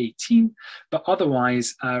around day 18, but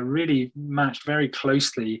otherwise really matched very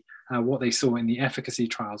closely what they saw in the efficacy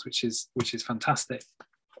trials, which is fantastic.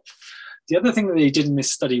 The other thing that they did in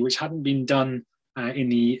this study, which hadn't been done in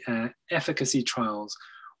the efficacy trials,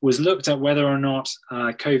 was looked at whether or not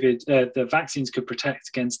the vaccines could protect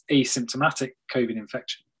against asymptomatic COVID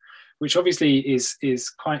infection, which obviously is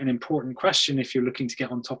quite an important question if you're looking to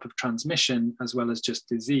get on top of transmission as well as just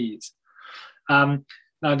disease. Now,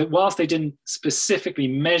 that whilst they didn't specifically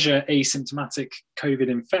measure asymptomatic COVID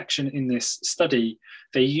infection in this study,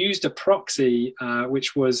 they used a proxy,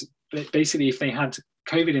 which was basically if they had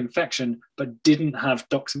COVID infection but didn't have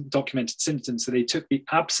documented symptoms. So they took the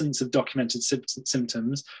absence of documented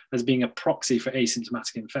symptoms as being a proxy for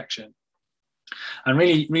asymptomatic infection. And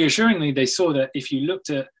really reassuringly, they saw that if you looked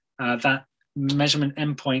at that measurement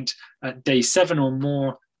endpoint at day 7 or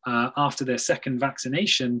more after their second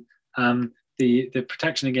vaccination, the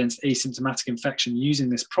protection against asymptomatic infection using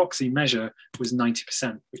this proxy measure was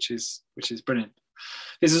 90%, which is brilliant.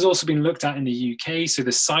 This has also been looked at in the UK. So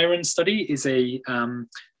the SIREN study is a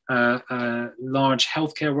large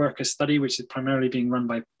healthcare worker study, which is primarily being run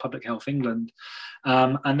by Public Health England.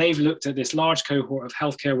 And they've looked at this large cohort of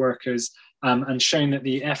healthcare workers and shown that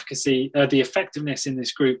the efficacy, the effectiveness in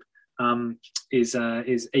this group is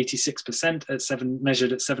 86%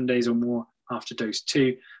 measured at 7 days or more after dose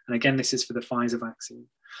 2. And again, this is for the Pfizer vaccine.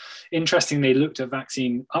 Interestingly, they looked at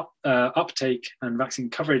vaccine uptake and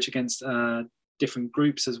vaccine coverage against different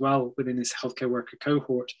groups as well within this healthcare worker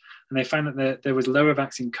cohort, and they found that there was lower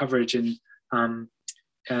vaccine coverage in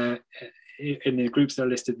the groups that are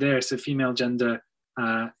listed there. So female, gender,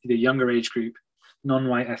 the younger age group,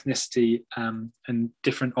 non-white ethnicity, and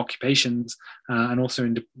different occupations, and also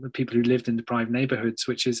in people who lived in deprived neighborhoods,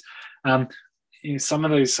 which is some of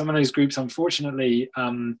those groups, unfortunately,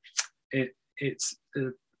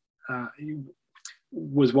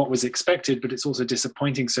 was what was expected, but it's also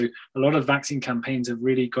disappointing. So a lot of vaccine campaigns have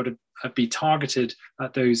really got to be targeted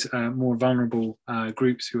at those more vulnerable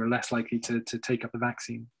groups who are less likely to take up the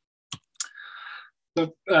vaccine.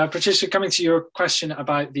 So, Patricia, coming to your question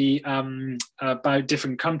about the about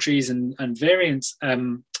different countries and variants,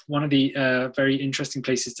 one of the very interesting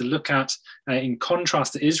places to look at, in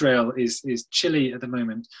contrast to Israel, is Chile at the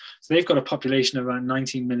moment. So they've got a population of around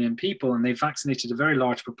 19 million people, and they've vaccinated a very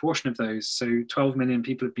large proportion of those. So 12 million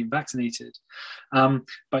people have been vaccinated.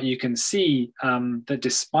 But you can see that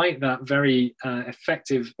despite that very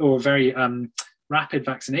effective or very rapid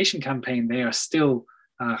vaccination campaign, they are still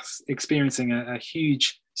experiencing a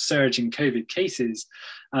huge surge in COVID cases.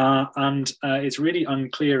 And it's really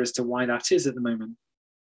unclear as to why that is at the moment.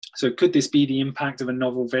 So could this be the impact of a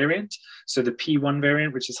novel variant? So the P1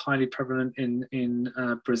 variant, which is highly prevalent in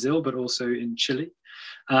Brazil, but also in Chile.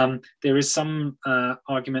 There is some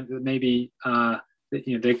argument that maybe that,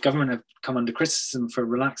 the government have come under criticism for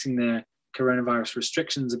relaxing their coronavirus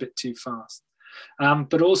restrictions a bit too fast.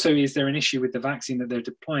 But also, is there an issue with the vaccine that they're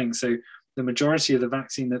deploying? So the majority of the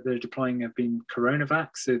vaccine that they're deploying have been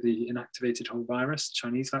Coronavac, so the inactivated whole virus,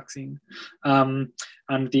 Chinese vaccine. And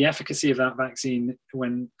the efficacy of that vaccine,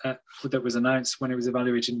 when that was announced when it was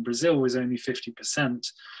evaluated in Brazil, was only 50%.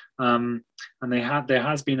 And there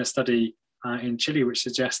has been a study in Chile which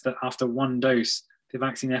suggests that after one dose, the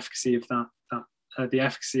vaccine efficacy of the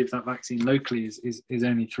efficacy of that vaccine locally is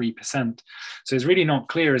only 3%. So it's really not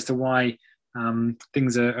clear as to why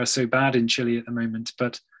things are so bad in Chile at the moment,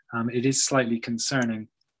 but it is slightly concerning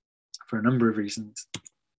for a number of reasons.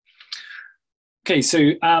 Okay, so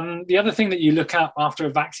the other thing that you look at after a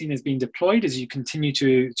vaccine has been deployed is you continue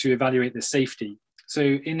to evaluate the safety. So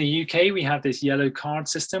in the UK, we have this yellow card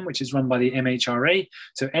system, which is run by the MHRA.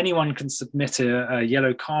 So anyone can submit a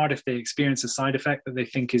yellow card if they experience a side effect that they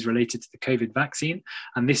think is related to the COVID vaccine,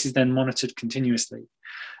 and this is then monitored continuously.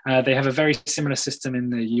 They have a very similar system in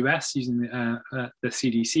the US using the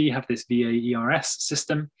CDC, have this VAERS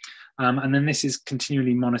system, and then this is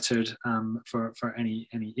continually monitored for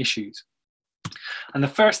any issues. And the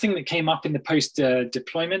first thing that came up in the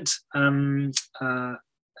post-deployment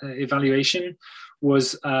evaluation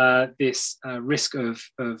was this risk of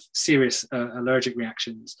serious allergic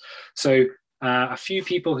reactions. So a few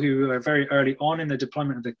people who are very early on in the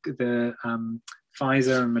deployment of the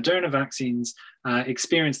Pfizer and Moderna vaccines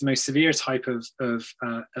experienced the most severe type of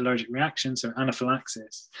allergic reaction, so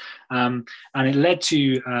anaphylaxis. And it led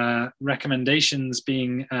to recommendations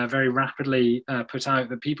being very rapidly put out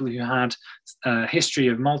that people who had a history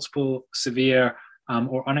of multiple severe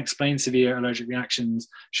or unexplained severe allergic reactions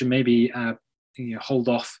should maybe hold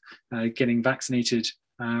off getting vaccinated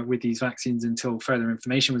with these vaccines until further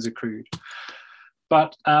information was accrued.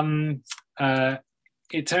 But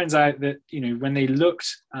it turns out that when they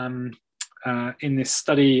looked in this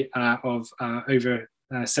study of over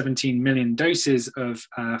 17 million doses of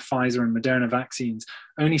Pfizer and Moderna vaccines,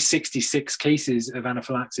 only 66 cases of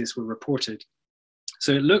anaphylaxis were reported.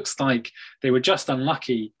 So it looks like they were just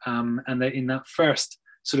unlucky, and that in that first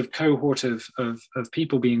sort of cohort of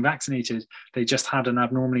people being vaccinated, they just had an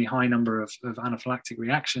abnormally high number of anaphylactic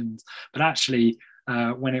reactions. But actually,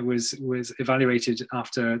 when it was evaluated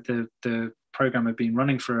after the program had been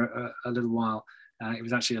running for a little while, it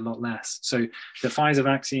was actually a lot less. So the Pfizer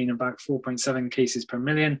vaccine, about 4.7 cases per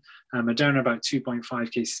million, Moderna about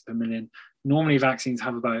 2.5 cases per million. Normally vaccines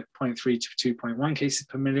have about 0.3 to 2.1 cases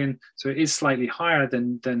per million. So it is slightly higher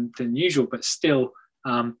than usual, but still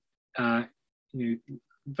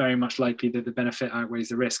very much likely that the benefit outweighs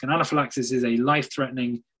the risk. And anaphylaxis is a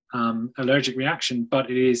life-threatening allergic reaction,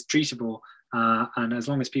 but it is treatable. And as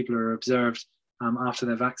long as people are observed after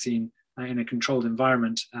their vaccine in a controlled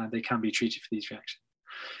environment, they can be treated for these reactions.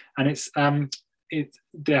 And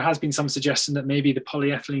there has been some suggestion that maybe the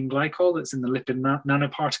polyethylene glycol that's in the lipid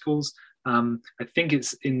nanoparticles, I think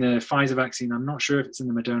it's in the Pfizer vaccine, I'm not sure if it's in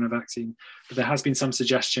the Moderna vaccine, but there has been some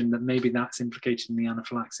suggestion that maybe that's implicated in the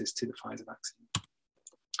anaphylaxis to the Pfizer vaccine.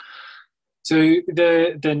 So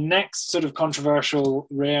the next sort of controversial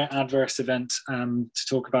rare adverse event to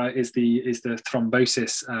talk about is the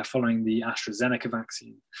thrombosis following the AstraZeneca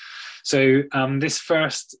vaccine. So this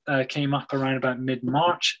first came up around about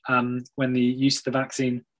mid-March when the use of the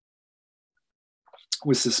vaccine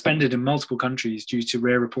was suspended in multiple countries due to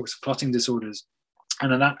rare reports of clotting disorders.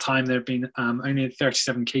 And at that time, there have been only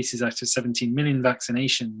 37 cases out of 17 million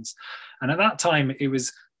vaccinations. And at that time, it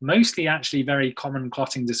was mostly actually very common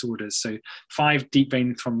clotting disorders. So 5 deep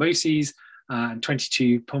vein thromboses and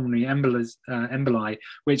 22 pulmonary emboli,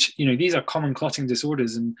 which, you know, these are common clotting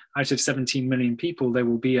disorders. And out of 17 million people, there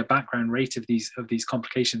will be a background rate of these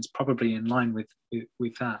complications, probably in line with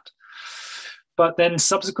that. But then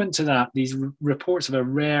subsequent to that, these reports of a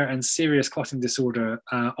rare and serious clotting disorder,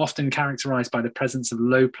 often characterized by the presence of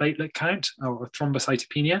low platelet count or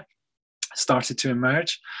thrombocytopenia, started to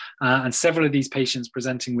emerge. And several of these patients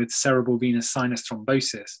presenting with cerebral venous sinus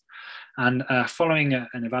thrombosis. And following an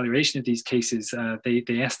evaluation of these cases, they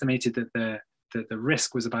estimated that the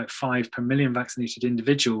risk was about 5 per million vaccinated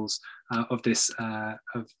individuals of this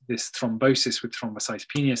thrombosis with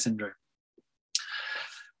thrombocytopenia syndrome.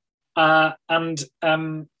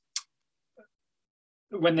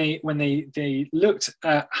 When they looked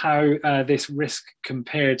at how this risk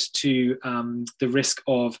compared to the risk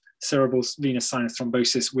of cerebral venous sinus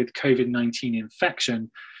thrombosis with COVID-19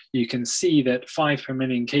 infection, you can see that 5 per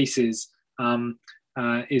million cases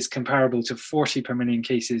is comparable to 40 per million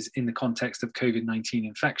cases in the context of COVID-19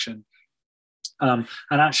 infection. And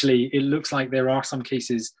actually, it looks like there are some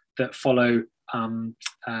cases that follow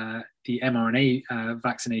the mRNA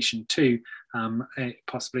vaccination too,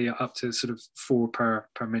 possibly up to sort of 4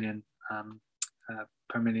 per million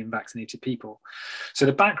vaccinated people. So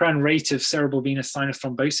the background rate of cerebral venous sinus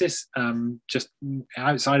thrombosis, just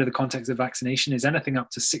outside of the context of vaccination, is anything up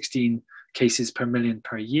to 16 cases per million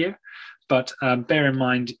per year. But bear in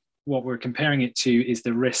mind, what we're comparing it to is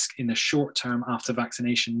the risk in the short term after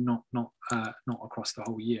vaccination, not across the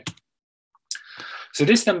whole year. So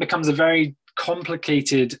this then becomes a very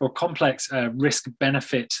complicated or complex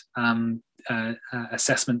risk-benefit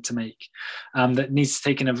assessment to make that needs to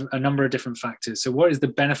take in a number of different factors. So what is the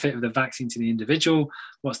benefit of the vaccine to the individual?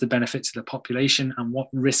 What's the benefit to the population? And what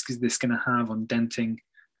risk is this going to have on denting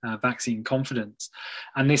vaccine confidence?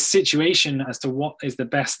 And this situation as to what is the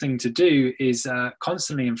best thing to do is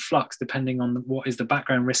constantly in flux depending on what is the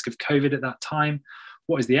background risk of COVID at that time,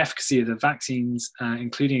 what is the efficacy of the vaccines,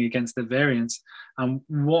 including against the variants, and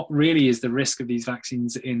what really is the risk of these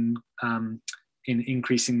vaccines in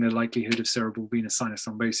increasing the likelihood of cerebral venous sinus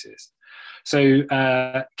thrombosis. So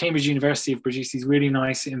Cambridge University have produced these really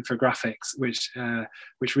nice infographics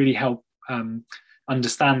which really help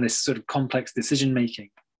understand this sort of complex decision making.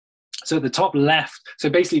 So at the top left, so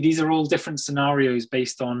basically these are all different scenarios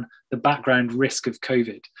based on the background risk of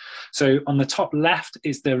COVID. So on the top left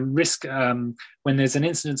is the risk when there's an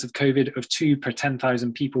incidence of COVID of 2 per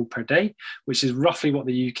 10,000 people per day, which is roughly what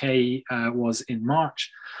the UK was in March.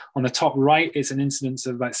 On the top right is an incidence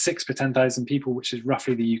of about 6 per 10,000 people, which is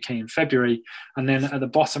roughly the UK in February. And then at the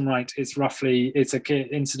bottom right, it's an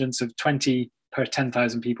incidence of 20 per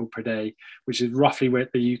 10,000 people per day, which is roughly where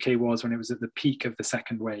the UK was when it was at the peak of the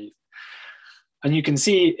second wave. And you can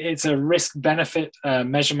see it's a risk-benefit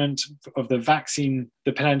measurement of the vaccine,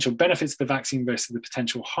 the potential benefits of the vaccine versus the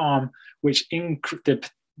potential harm, which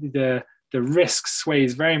the risk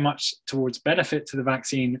sways very much towards benefit to the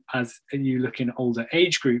vaccine as you look in older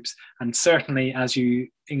age groups, and certainly as you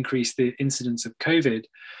increase the incidence of COVID.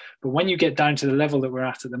 But when you get down to the level that we're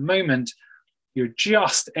at the moment, you're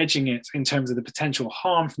just edging it in terms of the potential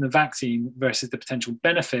harm from the vaccine versus the potential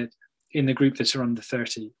benefit in the group that are under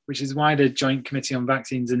 30, which is why the Joint Committee on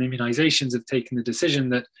Vaccines and Immunisations have taken the decision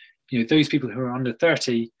that, you know, those people who are under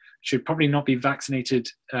 30 should probably not be vaccinated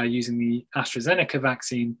using the AstraZeneca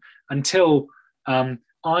vaccine until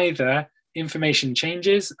either information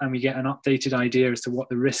changes and we get an updated idea as to what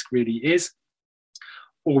the risk really is,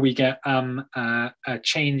 or we get a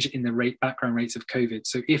change in the background rates of COVID.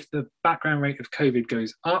 So if the background rate of COVID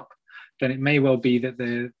goes up, then it may well be that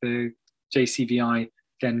the JCVI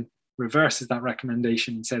then reverses that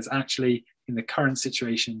recommendation and says, actually, in the current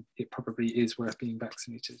situation, it probably is worth being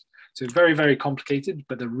vaccinated. So very, very complicated,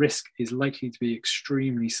 but the risk is likely to be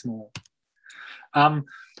extremely small.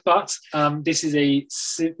 But this is a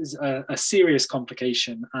serious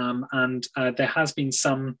complication, and there has been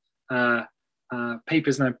some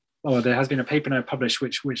papers now, or there has been a paper now published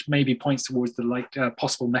which maybe points towards the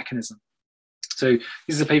possible mechanism. So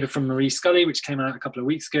this is a paper from Marie Scully, which came out a couple of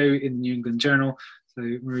weeks ago in the New England Journal. So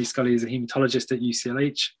Marie Scully is a hematologist at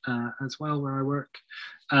UCLH as well, where I work.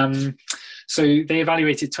 So they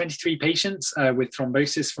evaluated 23 patients with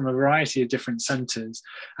thrombosis from a variety of different centres,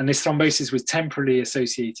 and this thrombosis was temporally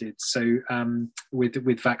associated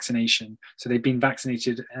with vaccination. So they've been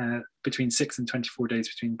vaccinated between 6 and 24 days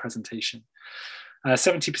between presentation.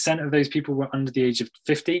 70% of those people were under the age of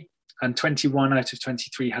 50, and 21 out of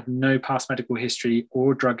 23 had no past medical history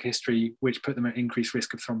or drug history, which put them at increased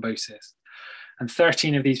risk of thrombosis. And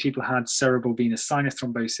 13 of these people had cerebral venous sinus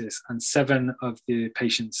thrombosis, and 7 of the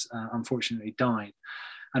patients unfortunately died.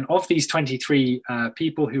 And of these 23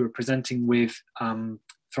 people who were presenting with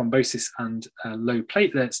thrombosis and low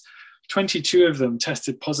platelets, 22 of them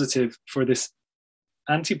tested positive for this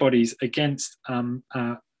antibodies against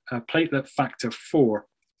platelet factor 4,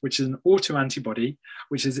 which is an autoantibody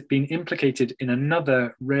which has been implicated in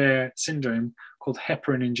another rare syndrome called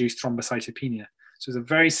heparin-induced thrombocytopenia. So it's a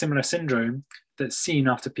very similar syndrome that's seen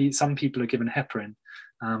after some people are given heparin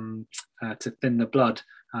to thin the blood.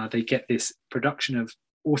 They get this production of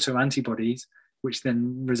autoantibodies, which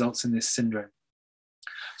then results in this syndrome.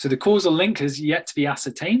 So the causal link has yet to be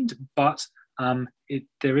ascertained, but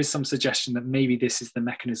there is some suggestion that maybe this is the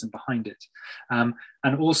mechanism behind it. And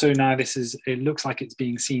also now it looks like it's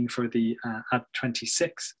being seen for the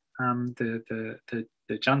Ad26, the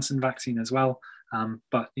Janssen vaccine as well.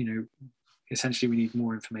 But essentially we need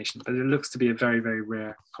more information, but it looks to be a very, very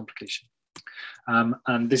rare complication.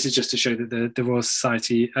 And this is just to show that the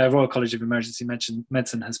Royal College of Emergency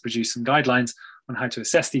Medicine has produced some guidelines on how to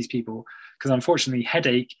assess these people, because unfortunately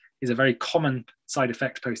headache is a very common side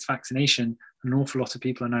effect post-vaccination. An awful lot of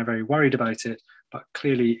people are now very worried about it, but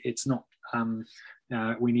clearly it's not,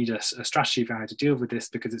 we need a strategy for how to deal with this,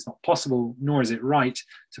 because it's not possible, nor is it right,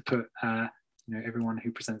 to put everyone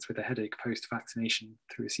who presents with a headache post-vaccination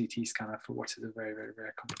through a CT scanner for what is a very, very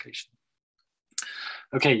rare complication.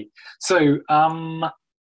 Okay, so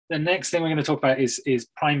the next thing we're going to talk about is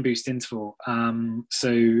prime boost interval.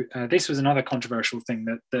 This was another controversial thing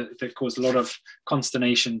that caused a lot of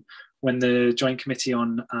consternation when the Joint Committee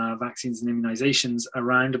on Vaccines and Immunizations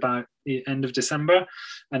around about the end of December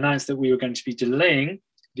announced that we were going to be delaying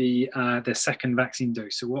the second vaccine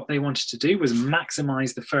dose. So what they wanted to do was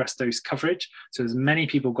maximize the first dose coverage, so as many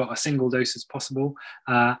people got a single dose as possible,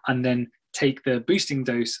 and then take the boosting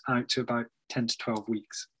dose out to about 10 to 12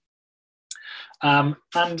 weeks. And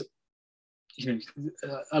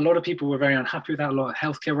a lot of people were very unhappy with that. A lot of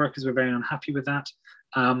healthcare workers were very unhappy with that.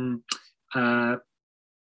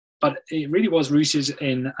 But it really was rooted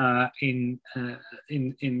in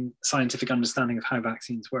scientific understanding of how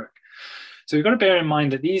vaccines work. So we've got to bear in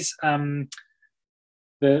mind that these the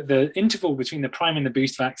interval between the prime and the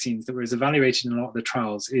boost vaccines that was evaluated in a lot of the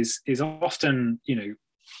trials is often,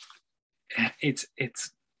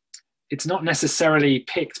 it's not necessarily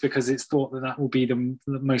picked because it's thought that will be the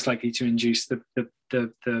most likely to induce the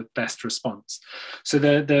best response. So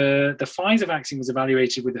the Pfizer vaccine was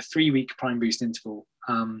evaluated with a 3-week prime boost interval,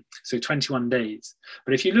 so 21 days.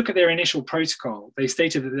 But if you look at their initial protocol, they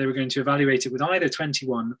stated that they were going to evaluate it with either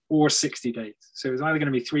 21 or 60 days. So it was either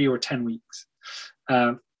going to be 3 or 10 weeks.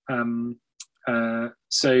 Sorry,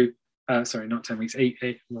 not 10 weeks,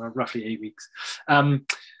 roughly 8 weeks.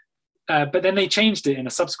 But then they changed it in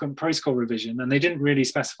a subsequent protocol revision, and they didn't really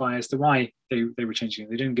specify as to why they were changing it.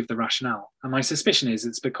 They didn't give the rationale. And my suspicion is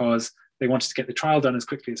it's because they wanted to get the trial done as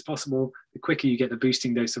quickly as possible. The quicker you get the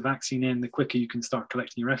boosting dose of vaccine in, the quicker you can start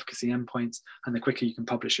collecting your efficacy endpoints, and the quicker you can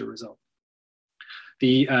publish your result.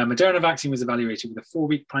 The Moderna vaccine was evaluated with a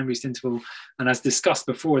 4-week prime boost interval, and as discussed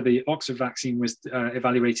before, the Oxford vaccine was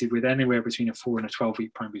evaluated with anywhere between a 4 and a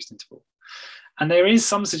 12-week prime boost interval. And there is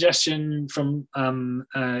some suggestion from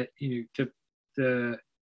the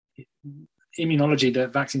immunology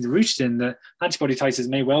that vaccines are rooted in that antibody titers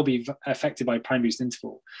may well be affected by prime boost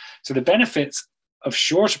interval. So the benefits of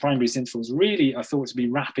shorter prime boost intervals really are thought to be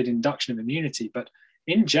rapid induction of immunity, but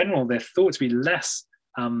in general, they're thought to be less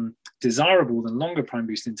desirable than longer prime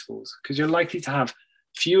boost intervals, because you're likely to have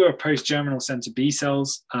fewer post-germinal center B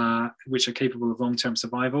cells, which are capable of long-term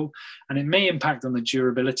survival, and it may impact on the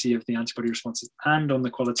durability of the antibody responses and on the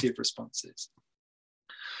quality of responses.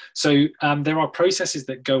 So there are processes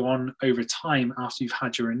that go on over time after you've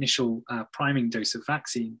had your initial priming dose of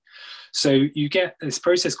vaccine. So you get this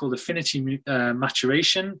process called affinity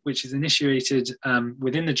maturation, which is initiated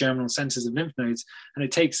within the germinal centers of lymph nodes, and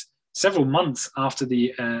it takes several months after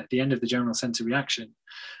the end of the germinal center reaction.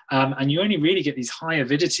 And you only really get these high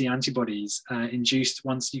avidity antibodies induced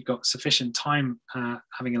once you've got sufficient time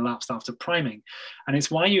having elapsed after priming. And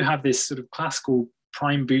it's why you have this sort of classical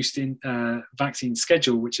prime boost in vaccine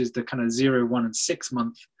schedule, which is the kind of 0, 1, and 6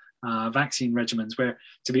 month vaccine regimens, where,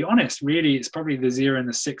 to be honest, really it's probably the 0 and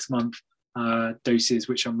the 6 month doses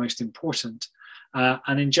which are most important.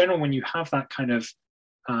 And in general, when you have that kind of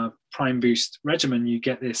prime boost regimen, you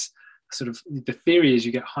get this sort of, the theory is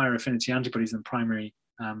you get higher affinity antibodies than primary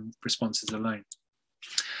responses alone.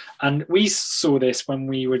 And we saw this when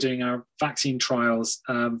we were doing our vaccine trials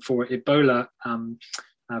for Ebola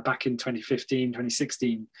back in 2015,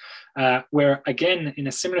 2016, where again, in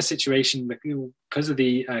a similar situation, because of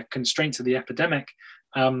the constraints of the epidemic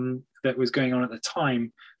that was going on at the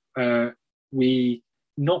time, we,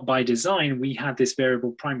 not by design, we had this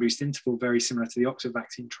variable prime boost interval very similar to the Oxford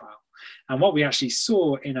vaccine trial. And what we actually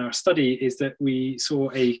saw in our study is that we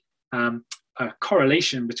saw a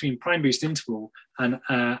correlation between prime boost interval and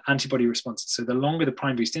antibody responses. So the longer the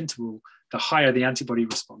prime boost interval, the higher the antibody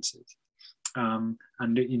responses. And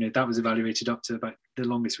that was evaluated up to about, the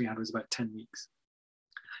longest we had was about 10 weeks.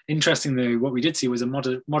 Interestingly, what we did see was a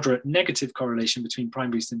moderate negative correlation between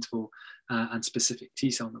prime boost interval and specific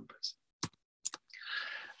T cell numbers.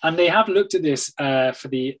 And they have looked at this for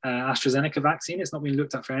the AstraZeneca vaccine. It's not been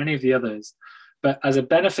looked at for any of the others. But as a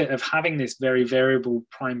benefit of having this very variable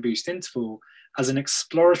prime boost interval, as an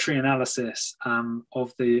exploratory analysis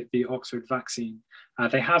of the Oxford vaccine,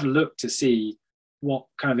 they have looked to see what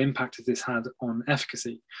kind of impact has this had on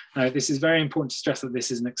efficacy. Now, this is very important to stress that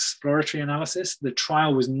this is an exploratory analysis. The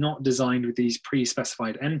trial was not designed with these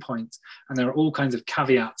pre-specified endpoints, and there are all kinds of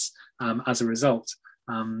caveats as a result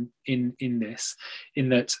in this, in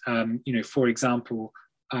that, for example,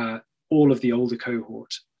 all of the older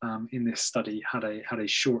cohort in this study had a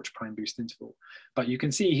short prime boost interval. But you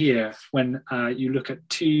can see here, when you look at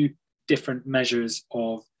two different measures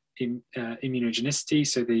of immunogenicity,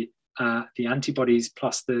 so the antibodies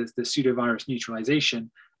plus the pseudovirus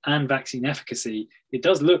neutralization and vaccine efficacy, it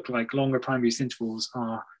does look like longer prime boost intervals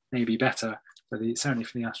are maybe better, certainly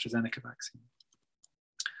for the AstraZeneca vaccine.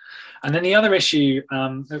 And then the other issue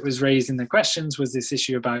that was raised in the questions was this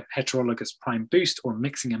issue about heterologous prime boost, or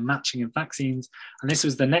mixing and matching of vaccines. And this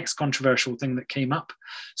was the next controversial thing that came up.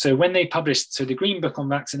 So when they published, so the Green Book on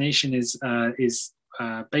Vaccination is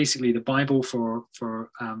basically the Bible for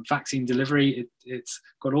vaccine delivery. It's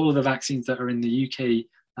got all of the vaccines that are in the UK,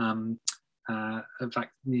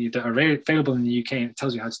 that are available in the UK, and it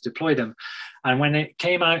tells you how to deploy them. And when it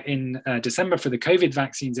came out in December for the COVID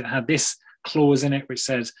vaccines, it had this clause in it which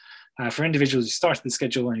says, for individuals who started the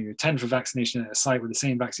schedule and who attend for vaccination at a site where the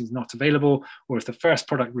same vaccine is not available, or if the first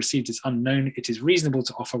product received is unknown, it is reasonable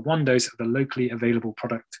to offer one dose of the locally available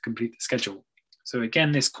product to complete the schedule. So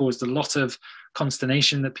again, this caused a lot of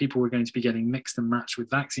consternation that people were going to be getting mixed and matched with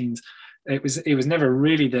vaccines. It was never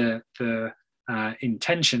really the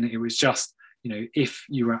intention. It was just, if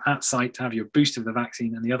you were at site to have your boost of the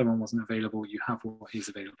vaccine and the other one wasn't available, you have what is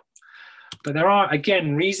available. But there are,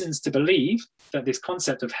 again, reasons to believe that this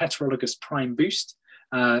concept of heterologous prime boost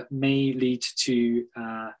may lead to,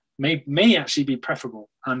 may actually be preferable.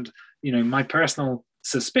 And, my personal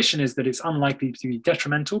suspicion is that it's unlikely to be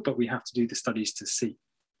detrimental, but we have to do the studies to see.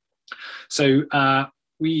 So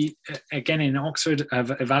we, again, in Oxford,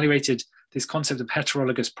 have evaluated this concept of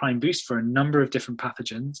heterologous prime boost for a number of different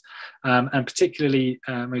pathogens. And particularly,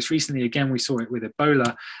 most recently, again, we saw it with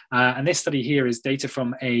Ebola. And this study here is data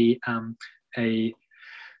from a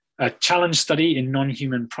challenge study in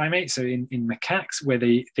non-human primates, so in macaques, where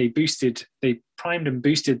they primed and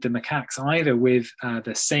boosted the macaques either with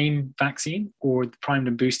the same vaccine or primed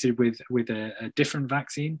and boosted with a different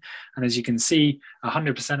vaccine. And as you can see,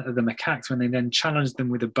 100% of the macaques, when they then challenged them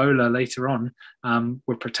with Ebola later on,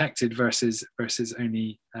 were protected versus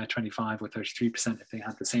only 25 or 33% if they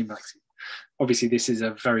had the same vaccine. Obviously, this is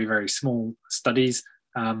a very, very small studies,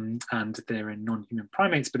 and they're in non-human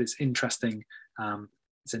primates, but it's interesting.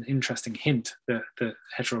 It's an interesting hint that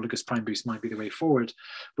heterologous prime boost might be the way forward.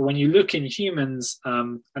 But when you look in humans,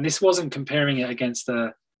 and this wasn't comparing it against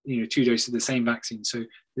the 2 doses of the same vaccine, so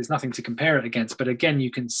there's nothing to compare it against. But again,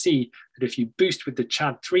 you can see that if you boost with the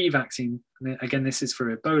CHAD3 vaccine, and again, this is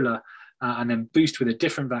for Ebola, and then boost with a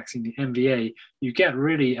different vaccine, the MVA, you get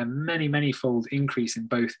really a many-fold increase in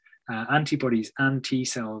both antibodies and T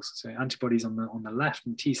cells. So antibodies on the left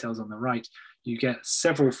and T cells on the right. You get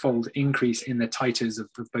several-fold increase in the titers of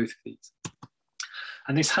both of these.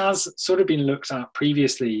 And this has sort of been looked at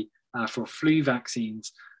previously for flu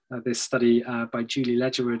vaccines, this study by Julie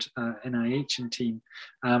Ledgerwood, NIH and team,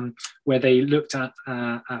 where they looked at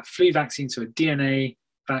a flu vaccine, so a DNA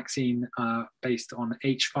vaccine based on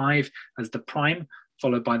H5 as the prime,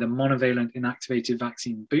 followed by the monovalent inactivated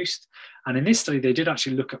vaccine boost. And in this study, they did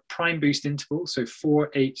actually look at prime boost intervals, so 4,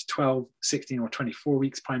 8, 12, 16, or 24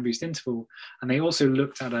 weeks prime boost interval. And they also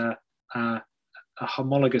looked at a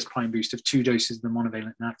homologous prime boost of 2 doses of the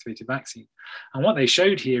monovalent inactivated vaccine. And what they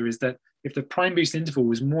showed here is that if the prime boost interval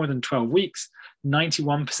was more than 12 weeks,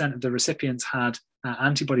 91% of the recipients had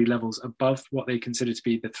antibody levels above what they consider to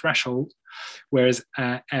be the threshold, whereas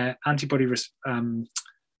antibody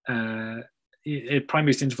a prime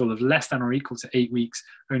boost interval of less than or equal to 8 weeks,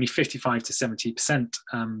 only 55 to 70%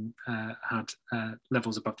 had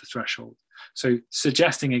levels above the threshold. So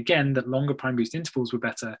suggesting again that longer prime boost intervals were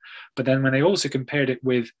better. But then when they also compared it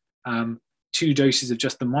with 2 doses of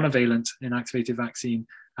just the monovalent inactivated vaccine,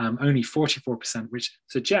 only 44%, which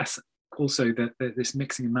suggests also that this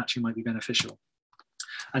mixing and matching might be beneficial.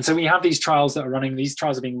 And so we have these trials that are running. These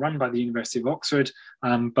trials are being run by the University of Oxford,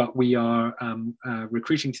 but we are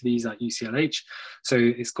recruiting to these at UCLH. So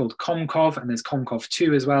it's called COMCOV, and there's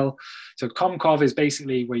COMCOV2 as well. So COMCOV is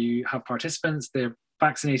basically where you have participants, they're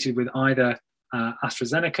vaccinated with either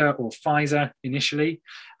AstraZeneca or Pfizer initially,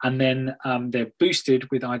 and then they're boosted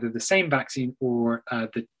with either the same vaccine or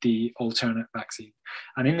the alternate vaccine.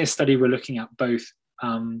 And in this study, we're looking at both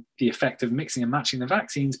the effect of mixing and matching the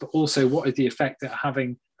vaccines, but also what is the effect that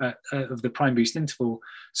having of the prime boost interval.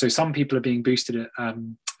 So some people are being boosted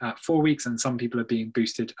at 4 weeks, and some people are being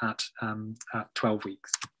boosted at 12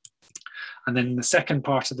 weeks. And then the second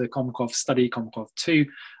part of the COMCOV study, COMCOV2,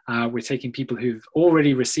 we're taking people who've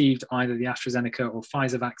already received either the AstraZeneca or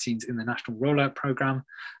Pfizer vaccines in the national rollout program,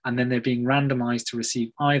 and then they're being randomized to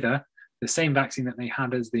receive either the same vaccine that they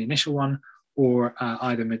had as the initial one, or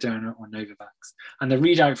either Moderna or Novavax. And the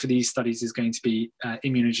readout for these studies is going to be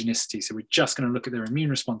immunogenicity. So we're just going to look at their immune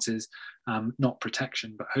responses, not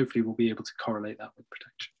protection, but hopefully we'll be able to correlate that with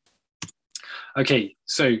protection. Okay,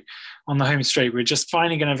 so on the home straight, we're just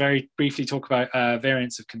finally going to very briefly talk about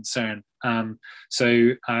variants of concern.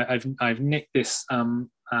 So I've nicked this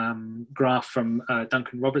graph from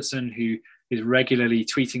Duncan Robertson, who is regularly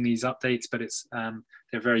tweeting these updates, but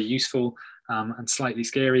they're very useful and slightly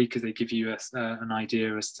scary because they give you an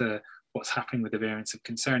idea as to what's happening with the variants of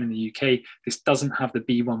concern in the UK. This doesn't have the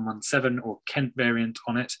B117 or Kent variant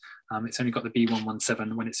on it. It's only got the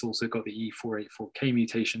B117 when it's also got the E484K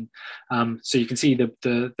mutation. So you can see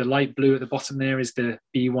the light blue at the bottom there is the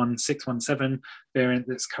B1617 variant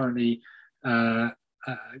that's currently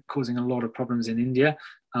causing a lot of problems in India.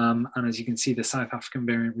 And as you can see, the South African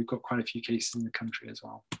variant, we've got quite a few cases in the country as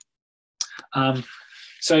well.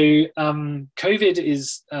 COVID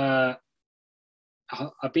is a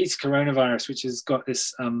beta coronavirus, which has got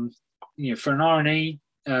this, for an RNA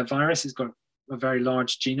virus, it's got a very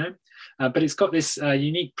large genome, but it's got this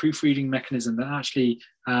unique proofreading mechanism that actually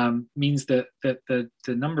means that the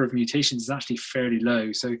number of mutations is actually fairly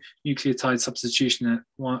low. So nucleotide substitution at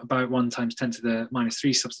about 1 ×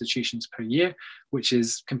 10⁻³ substitutions per year, which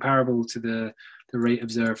is comparable to the rate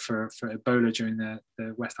observed for Ebola during the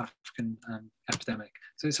West African epidemic.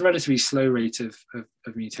 So it's a relatively slow rate of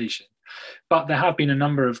mutation. But there have been a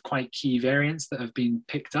number of quite key variants that have been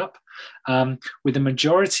picked up, with the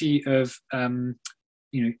majority of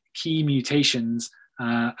key mutations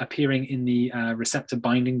appearing in the receptor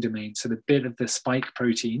binding domain, so the bit of the spike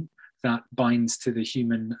protein that binds to the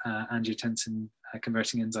human angiotensin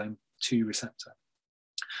converting enzyme 2 receptor.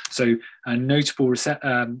 So notable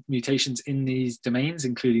mutations in these domains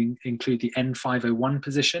include the N501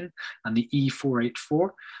 position and the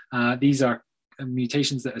E484. These are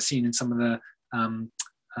mutations that are seen in some of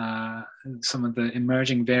the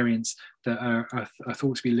emerging variants that are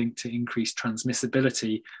thought to be linked to increased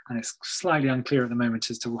transmissibility, and it's slightly unclear at the moment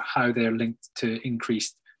as to how they're linked to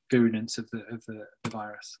increased virulence of the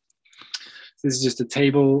virus. So this is just a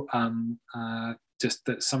table just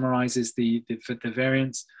that summarizes the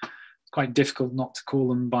variants. It's quite difficult not to call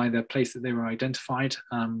them by the place that they were identified.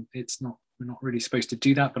 We're not really supposed to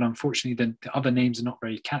do that, but unfortunately the other names are not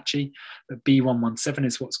very catchy. But B117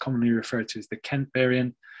 is what's commonly referred to as the Kent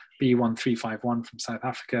variant, B1351 from South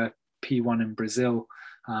Africa, P1 in Brazil,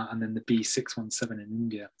 and then the B617 in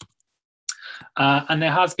India. And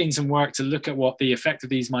there has been some work to look at what the effect of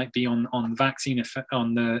these might be on vaccine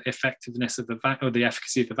on the effectiveness of the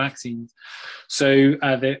efficacy of the vaccines. So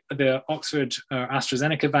the Oxford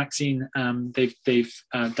AstraZeneca vaccine, they've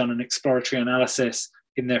done an exploratory analysis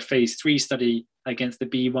in their phase 3 study against the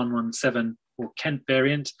B117 or Kent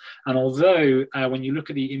variant. And although when you look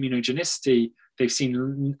at the immunogenicity, they've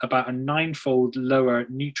seen about a 9-fold lower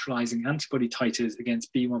neutralizing antibody titers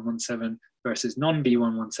against B117 versus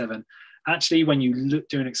non-B117. Actually, when you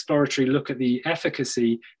do an exploratory look at the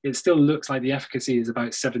efficacy, it still looks like the efficacy is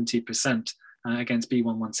about 70% against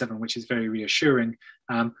B117, which is very reassuring,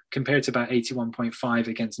 compared to about 81.5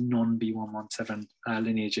 against non-B117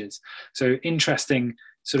 lineages. So interesting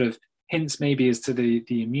sort of hints maybe as to the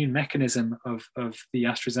immune mechanism of the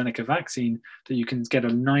AstraZeneca vaccine, that you can get a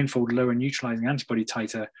 9-fold lower neutralizing antibody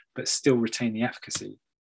titer, but still retain the efficacy.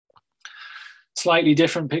 Slightly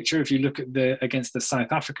different picture if you look at against the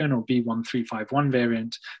South African or B1351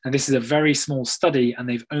 variant. And this is a very small study, and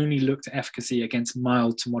they've only looked at efficacy against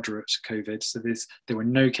mild to moderate COVID. So there were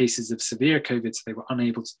no cases of severe COVID, so they were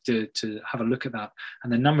unable to have a look at that.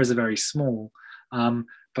 And the numbers are very small.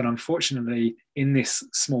 But unfortunately, in this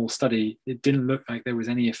small study, it didn't look like there was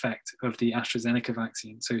any effect of the AstraZeneca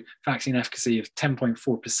vaccine. So vaccine efficacy of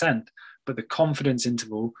 10.4%, but the confidence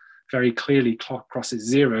interval very clearly crosses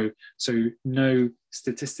 0, so no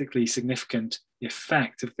statistically significant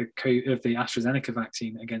effect of the AstraZeneca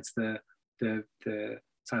vaccine against the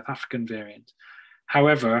South African variant.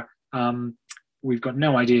 However, we've got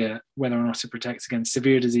no idea whether or not it protects against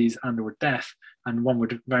severe disease and or death, and one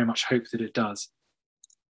would very much hope that it does.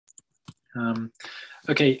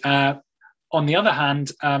 On the other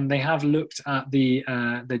hand, they have looked at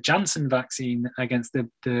the Janssen vaccine against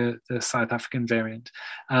the South African variant,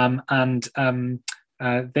 and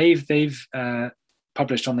they've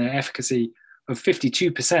published on their efficacy of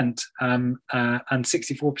 52% and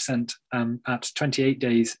 64% at 28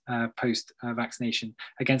 days post vaccination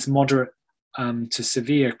against moderate to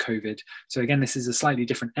severe COVID. So again, this is a slightly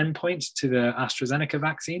different endpoint to the AstraZeneca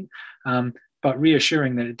vaccine, but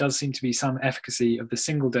reassuring that it does seem to be some efficacy of the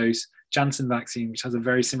single dose Janssen vaccine, which has a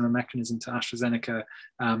very similar mechanism to AstraZeneca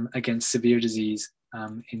against severe disease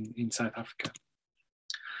in South Africa.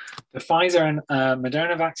 The Pfizer and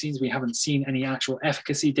Moderna vaccines, we haven't seen any actual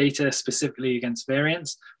efficacy data specifically against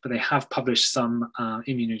variants, but they have published some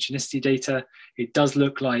immunogenicity data. It does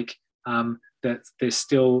look like that there's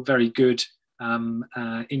still very good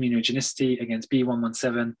immunogenicity against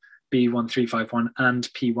B117, B1351 and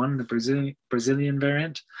P1, the Brazilian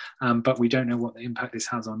variant, but we don't know what the impact this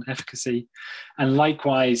has on efficacy. And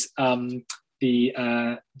likewise,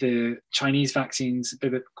 the Chinese vaccines,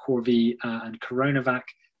 Bibip-Corv and CoronaVac,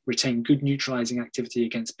 retain good neutralizing activity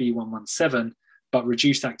against B117, but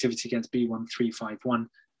reduced activity against B1351.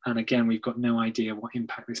 And again, we've got no idea what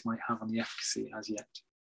impact this might have on the efficacy as yet.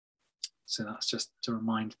 So that's just to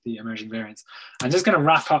remind the emerging variants. I'm just going to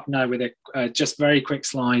wrap up now with a just very quick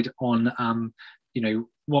slide on,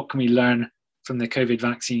 what can we learn from the COVID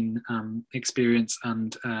vaccine experience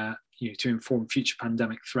and to inform future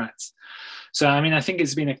pandemic threats. So, I think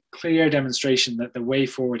it's been a clear demonstration that the way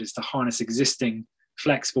forward is to harness existing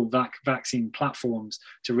flexible vaccine platforms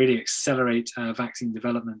to really accelerate vaccine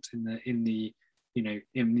development in the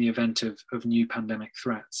event of new pandemic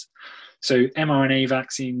threats. So mRNA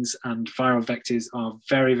vaccines and viral vectors are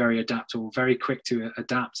very, very adaptable, very quick to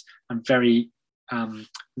adapt, and very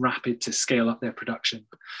rapid to scale up their production.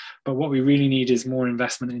 But what we really need is more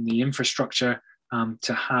investment in the infrastructure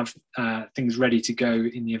to have things ready to go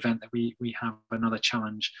in the event that we have another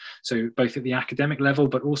challenge. So both at the academic level,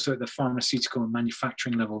 but also at the pharmaceutical and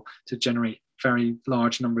manufacturing level, to generate very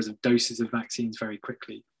large numbers of doses of vaccines very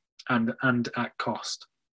quickly and at cost.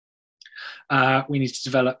 We need to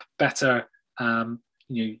develop better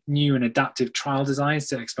new and adaptive trial designs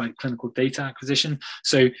to expedite clinical data acquisition.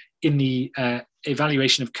 So in the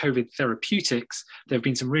evaluation of COVID therapeutics, there have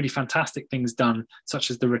been some really fantastic things done, such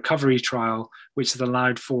as the recovery trial, which has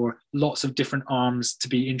allowed for lots of different arms to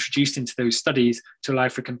be introduced into those studies to allow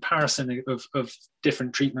for comparison of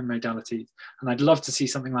different treatment modalities. And I'd love to see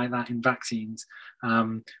something like that in vaccines,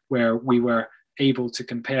 where we were able to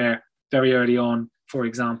compare very early on, for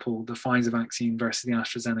example, the Pfizer vaccine versus the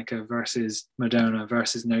AstraZeneca versus Moderna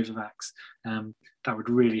versus Novavax. That would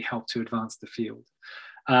really help to advance the field.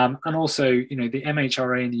 And also, the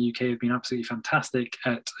MHRA in the UK have been absolutely fantastic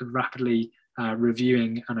at rapidly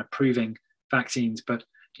reviewing and approving vaccines, but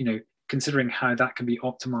considering how that can be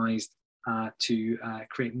optimized to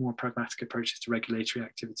create more pragmatic approaches to regulatory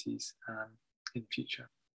activities in the future.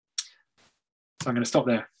 So I'm going to stop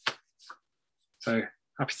there. So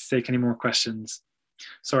happy to take any more questions.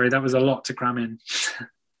 Sorry, that was a lot to cram in.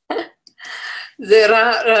 There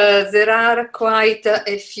are quite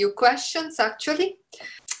a few questions, actually.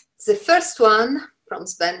 The first one from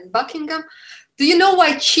Sven Buckingham. Do you know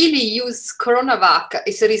why Chile used CoronaVac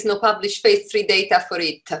if there is no published phase 3 data for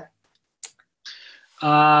it?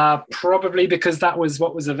 Probably because that was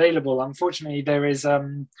what was available. Unfortunately, there is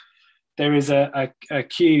there is a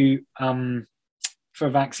queue for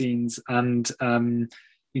vaccines, and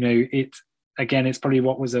it's probably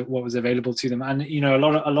what was available to them, and a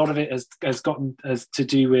lot of it has to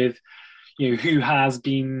do with who has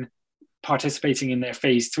been participating in their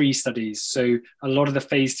phase 3 studies. So a lot of the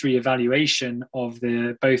phase 3 evaluation of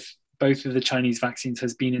both of the Chinese vaccines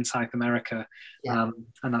has been in South America, and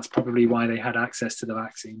that's probably why they had access to the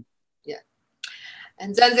vaccine. Yeah,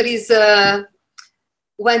 and then there is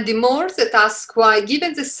Wendy Moore that asks why,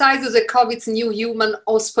 given the size of the COVID's new human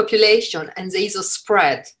host population and the ease of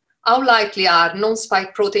spread, how likely are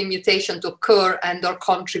non-spike protein mutation to occur and or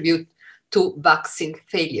contribute to vaccine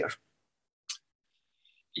failure?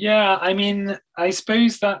 Yeah, I mean, I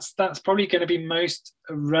suppose that's probably going to be most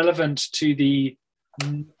relevant to the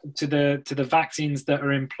vaccines that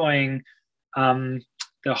are employing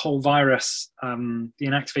the whole virus, the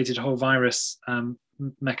inactivated whole virus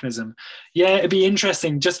mechanism. Yeah, it'd be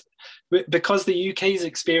interesting just because the UK's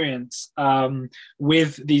experience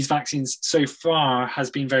with these vaccines so far has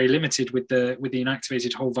been very limited with the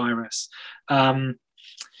inactivated whole virus. I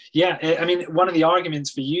mean, one of the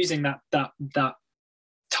arguments for using that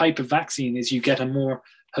type of vaccine is you get a more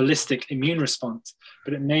holistic immune response,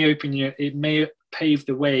 but it may pave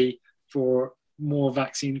the way for more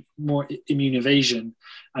immune evasion,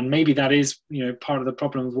 and maybe that is part of the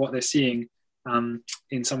problem of what they're seeing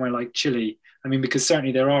in somewhere like Chile. I mean, because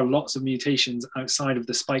certainly there are lots of mutations outside of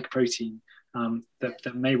the spike protein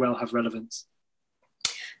that may well have relevance.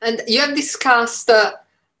 And you have discussed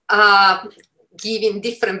giving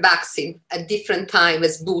different vaccine at different time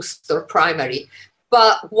as boost or primary.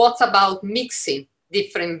 But what about mixing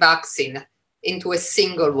different vaccine into a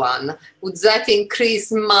single one? Would that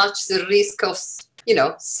increase much the risk of,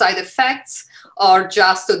 side effects, or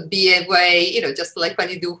just would be a way, just like when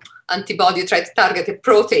you do antibody, try to target a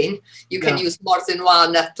protein, you can use more than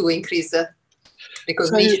one to increase the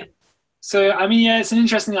recognition? So I mean, it's an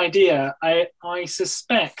interesting idea. I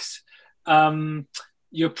suspect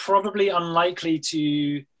you're probably unlikely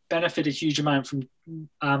to benefit a huge amount from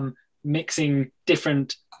mixing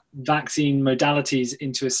different vaccine modalities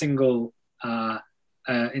into a single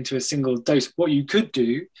dose. What you could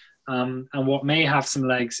do, and what may have some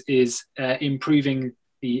legs, is improving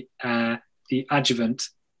the adjuvant,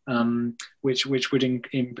 which would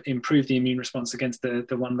improve the immune response against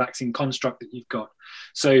the one vaccine construct that you've got.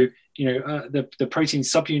 So the protein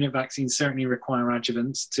subunit vaccines certainly require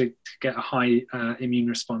adjuvants to get a high immune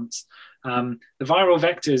response. The viral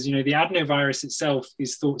vectors, the adenovirus itself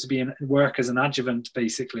is thought to work as an adjuvant,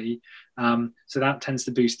 basically. So that tends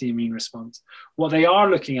to boost the immune response. What they are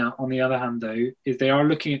looking at, on the other hand, though, is they are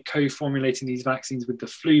looking at co-formulating these vaccines with the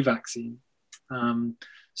flu vaccine.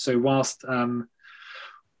 So whilst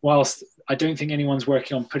I don't think anyone's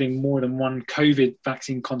working on putting more than one COVID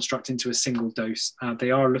vaccine construct into a single dose,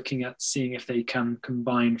 they are looking at seeing if they can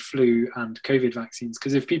combine flu and COVID vaccines.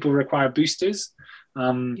 Because if people require boosters,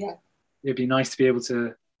 it'd be nice to be able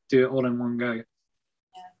to do it all in one go.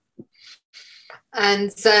 Yeah.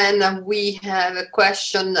 And then we have a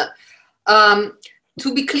question.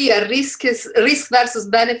 To be clear, risk versus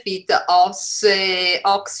benefit of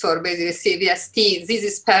Oxford, basically CVST, this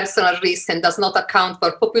is personal risk and does not account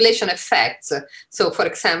for population effects. So, for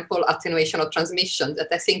example, attenuation of transmission, that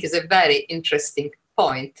I think is a very interesting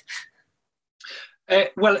point.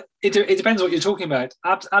 Well, it depends what you're talking about.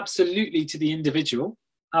 Absolutely to the individual.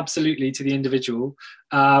 Absolutely to the individual.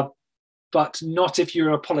 But not if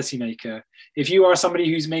you're a policymaker. If you are somebody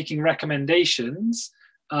who's making recommendations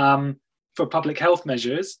for public health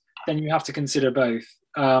measures, then you have to consider both.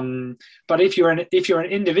 But if you're an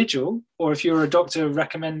individual, or if you're a doctor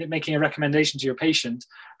making a recommendation to your patient,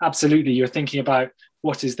 absolutely you're thinking about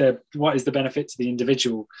what is the benefit to the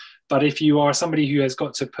individual. But if you are somebody who has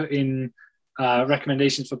got to put in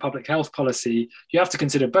recommendations for public health policy, you have to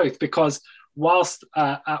consider both, because whilst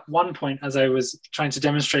at one point, as I was trying to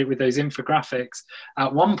demonstrate with those infographics,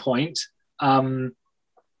 at one point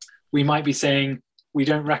we might be saying we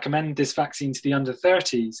don't recommend this vaccine to the under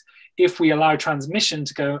 30s. If we allow transmission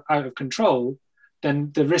to go out of control,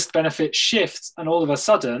 then the risk benefit shifts, and all of a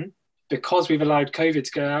sudden, because we've allowed COVID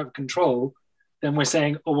to go out of control, then we're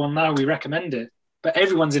saying, oh, well, now we recommend it. But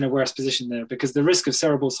everyone's in a worse position there, because the risk of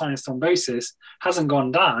cerebral sinus thrombosis hasn't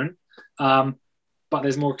gone down, but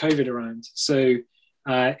there's more COVID around. So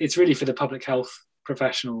it's really for the public health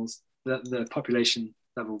professionals, the population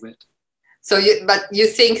level bit. So, but you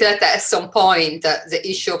think that at some point the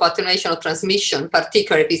issue of attenuation of transmission,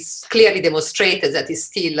 particularly if it's clearly demonstrated that is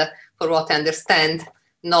still, for what I understand,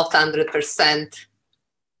 not 100%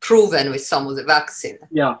 proven with some of the vaccine,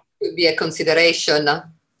 could be a consideration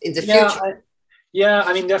in the future? Yeah,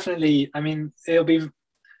 I mean, definitely. I mean,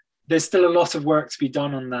 there's still a lot of work to be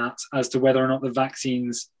done on that as to whether or not the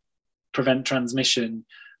vaccines prevent transmission.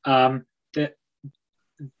 There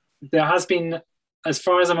has been, as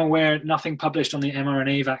far as I'm aware, nothing published on the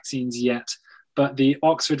mRNA vaccines yet. But the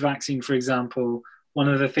Oxford vaccine, for example, one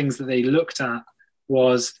of the things that they looked at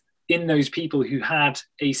was in those people who had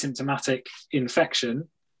asymptomatic infection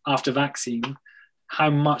after vaccine, how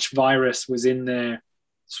much virus was in their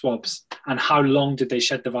swabs and how long did they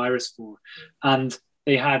shed the virus for. And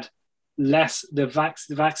they had less, the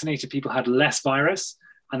vaccinated people had less virus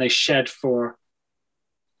and they shed for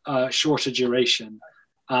a shorter duration.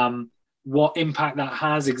 What impact that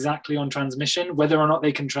has exactly on transmission, whether or not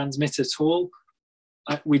they can transmit at all,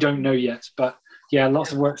 we don't know yet. But yeah,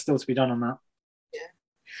 lots of work still to be done on that.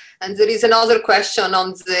 And there is another question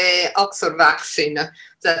on the Oxford vaccine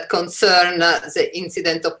that concern the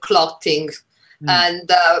incident of clotting. And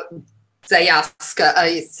they ask,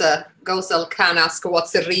 Gosal can ask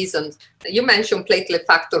what's the reason. You mentioned platelet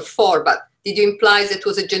factor 4, but did you imply that it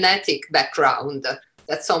was a genetic background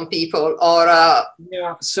that some people or...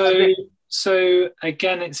 Yeah, so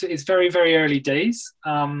again, it's very, very early days.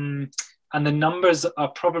 And the numbers are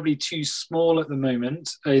probably too small at the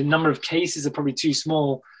moment. A number of cases are probably too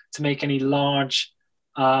small to make any large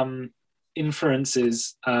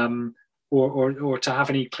inferences or to have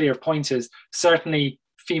any clear pointers. Certainly,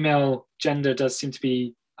 female gender does seem to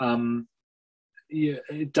be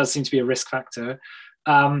it does seem to be a risk factor.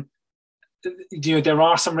 There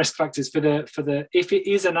are some risk factors for the if it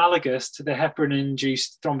is analogous to the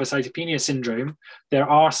heparin-induced thrombocytopenia syndrome. There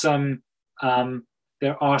are some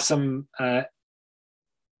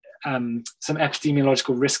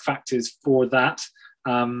epidemiological risk factors for that.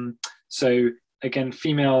 So again,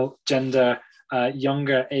 female gender,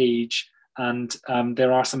 younger age, and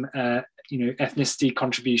there are some ethnicity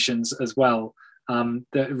contributions as well,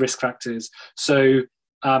 the risk factors. So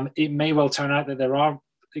it may well turn out that there are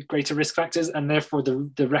greater risk factors, and therefore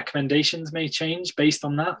the recommendations may change based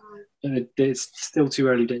on that. It's still too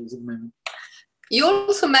early days at the moment. You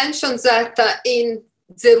also mentioned that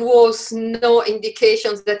there was no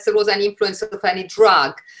indications that there was an influence of any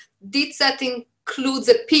drug. Did that include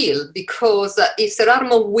the pill? Because if there are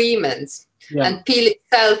more women, and pill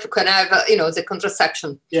itself can have, the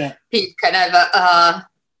contraception pill can have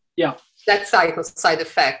that type of side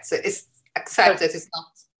effects. It's accepted, it's not.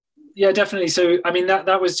 Yeah, definitely. So, I mean,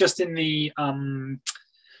 that was just in the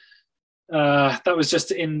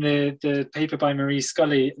the paper by Marie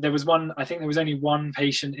Scully. There was I think there was only one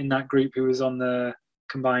patient in that group who was on the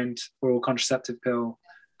combined oral contraceptive pill.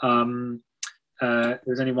 There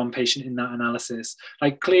was only one patient in that analysis.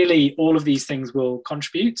 Like, clearly all of these things will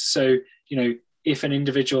contribute. So, if an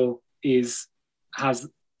individual has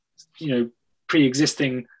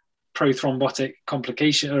pre-existing prothrombotic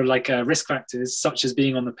complication or risk factors such as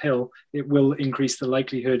being on the pill, it will increase the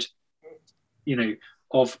likelihood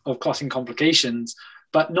of clotting complications,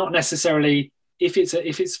 but not necessarily if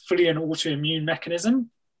it's fully an autoimmune mechanism.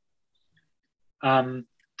 Then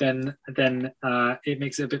it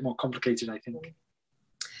makes it a bit more complicated, I think.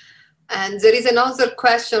 And there is another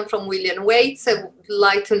question from William Waits. I would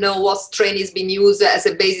like to know what strain is being used as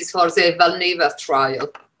a basis for the Valneva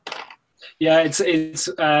trial. Yeah, it's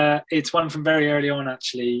one from very early on,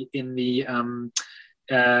 actually. In the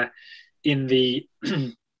I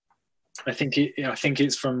think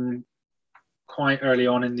it's from quite early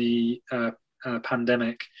on in the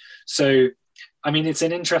pandemic. So, I mean, it's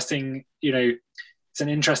an interesting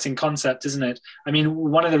concept, isn't it? I mean,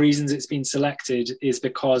 one of the reasons it's been selected is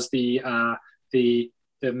because the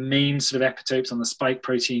main sort of epitopes on the spike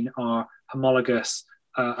protein are homologous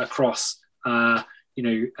across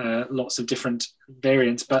lots of different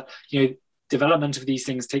variants. But development of these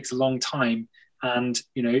things takes a long time, and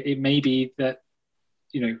it may be that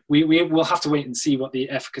we will have to wait and see what the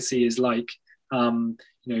efficacy is like.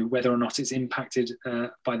 Whether or not it's impacted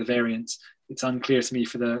by the variants. It's unclear to me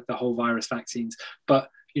for the whole virus vaccines. But,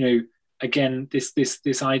 again,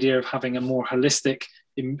 this idea of having a more holistic,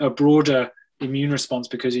 a broader immune response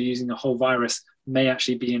because you're using the whole virus may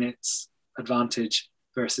actually be in its advantage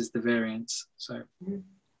versus the variants. So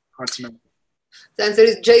hard to know. Then there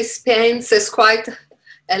is Jay Spence says quite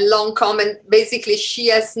a long comment. Basically, she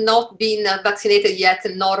has not been vaccinated yet,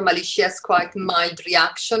 and normally she has quite mild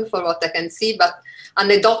reaction for what I can see, but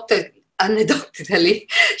anecdotally,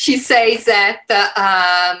 she says that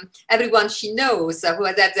everyone she knows who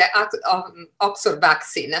has had the Oxford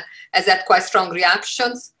vaccine has had quite strong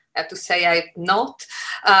reactions, I have to say I'm not.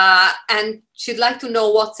 And she'd like to know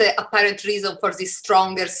what's the apparent reason for these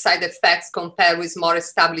stronger side effects compared with more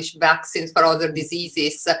established vaccines for other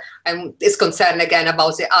diseases. And is concerned again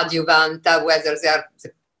about the adjuvant, whether they are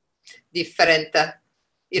different,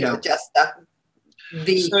 just a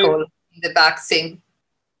vehicle in the vaccine.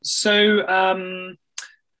 So,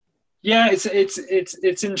 yeah,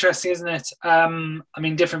 it's interesting, isn't it? I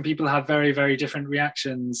mean, different people have very, very different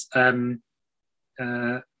reactions.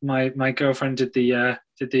 My girlfriend did the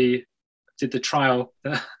trial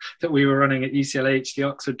that we were running at UCLH, the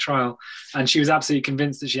Oxford trial, and she was absolutely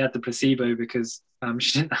convinced that she had the placebo because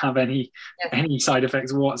she didn't have any side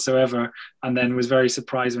effects whatsoever, and then was very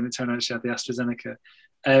surprised when it turned out she had the AstraZeneca.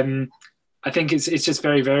 I think it's just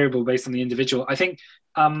very variable based on the individual. I think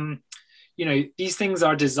these things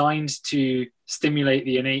are designed to stimulate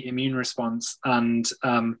the innate immune response and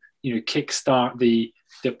kickstart the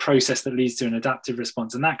process that leads to an adaptive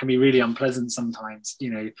response, and that can be really unpleasant sometimes.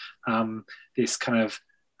 This kind of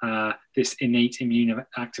this innate immune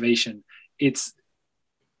activation. It's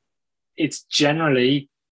generally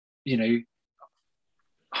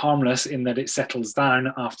harmless in that it settles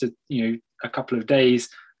down after a couple of days,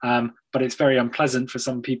 but it's very unpleasant for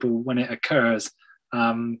some people when it occurs,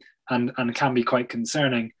 and can be quite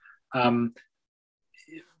concerning.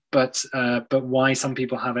 But why some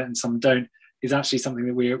people have it and some don't is actually something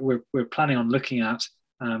that we're planning on looking at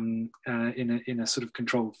in a sort of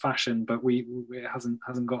controlled fashion, but it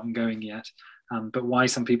hasn't gotten going yet. But why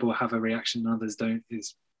some people have a reaction and others don't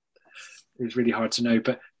is really hard to know.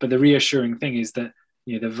 But the reassuring thing is that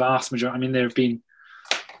the vast majority. I mean, there have been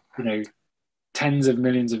tens of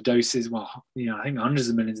millions of doses. Well, I think hundreds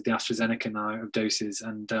of millions of the AstraZeneca now of doses,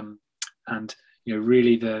 and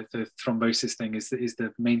really the thrombosis thing is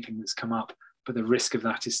the main thing that's come up. But the risk of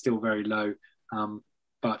that is still very low,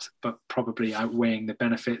 but probably outweighing the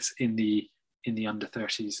benefits in the under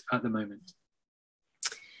 30s at the moment.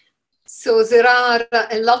 So there are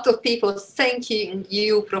a lot of people thanking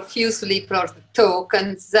you profusely for the talk.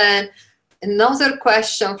 And then another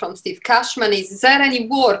question from Steve Cashman is there any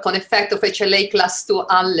work on effect of HLA class 2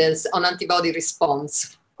 alleles on antibody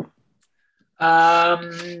response?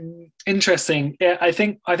 Interesting. Yeah, I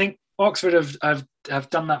think Oxford have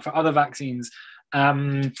done that for other vaccines,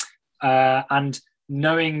 and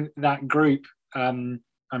knowing that group, I'm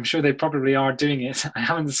sure they probably are doing it. I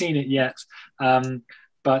haven't seen it yet,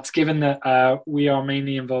 but given that we are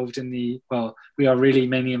mainly involved in the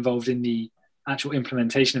actual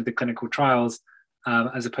implementation of the clinical trials,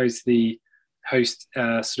 as opposed to the host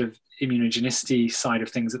sort of immunogenicity side of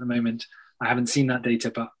things at the moment, I haven't seen that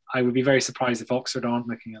data, but I would be very surprised if Oxford aren't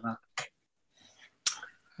looking at that.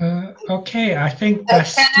 Okay, I think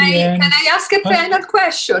that's the end. Can I ask a final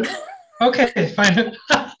question? Okay, final.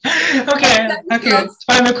 okay,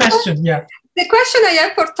 final question. Yeah. The question I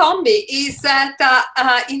have for Tommy is that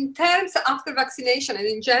in terms after vaccination and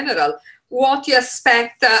in general, what you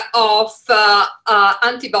expect of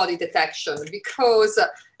antibody detection, because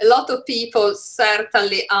a lot of people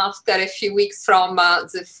certainly after a few weeks from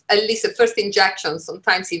at least the first injection,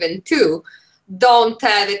 sometimes even two, don't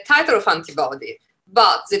have a titer of antibody.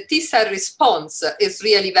 But the T-cell response is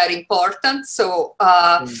really very important. So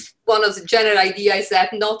one of the general ideas is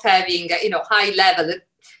that not having high level,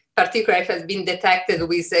 particularly if it has been detected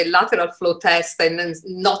with a lateral flow test and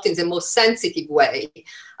not in the most sensitive way,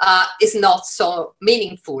 is not so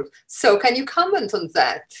meaningful. So can you comment on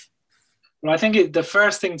that? Well, I think the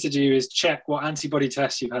first thing to do is check what antibody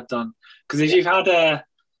tests you've had done, because if you've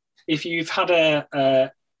had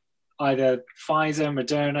a either Pfizer,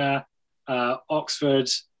 Moderna, Oxford,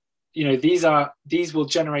 these will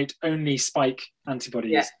generate only spike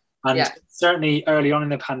antibodies. Yeah. And certainly early on in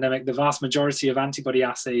the pandemic, the vast majority of antibody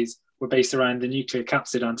assays were based around the nuclear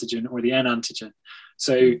capsid antigen or the N antigen.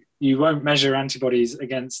 So you won't measure antibodies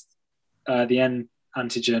against the N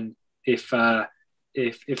antigen if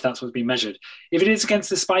that's what's being measured. If it is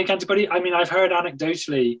against the spike antibody, I mean, I've heard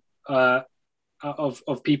anecdotally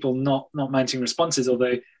of people not mounting responses,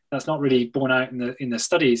 although that's not really borne out in the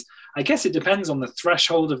studies. I guess it depends on the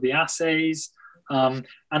threshold of the assays. And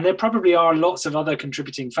there probably are lots of other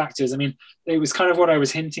contributing factors. I mean, it was kind of what I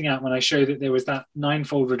was hinting at when I showed that there was that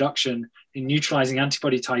 9-fold reduction in neutralizing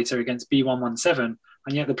antibody titer against B117,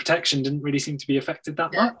 and yet the protection didn't really seem to be affected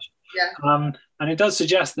that much. Yeah. And it does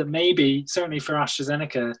suggest that maybe, certainly for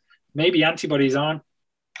AstraZeneca, maybe antibodies aren't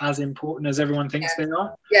as important as everyone thinks they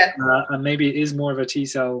are. Yeah. And maybe it is more of a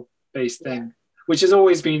T-cell based thing, which has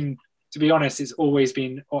always been, to be honest, it's always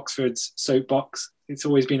been Oxford's soapbox. It's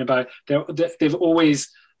always been about, they've always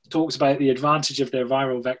talked about the advantage of their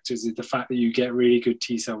viral vectors is the fact that you get really good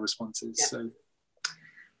T-cell responses. Yeah. So.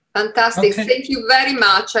 Fantastic. Okay. Thank you very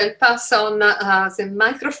much. I'll pass on the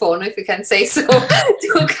microphone, if you can say so,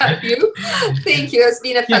 to you. Thank you. It's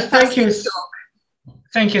been a fantastic talk.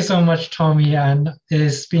 Thank you so much, Tommy. And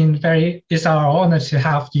it's our honor to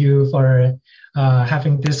have you for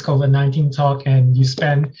having this COVID-19 talk, and you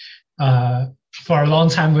spent for a long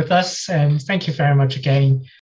time with us. And thank you very much again.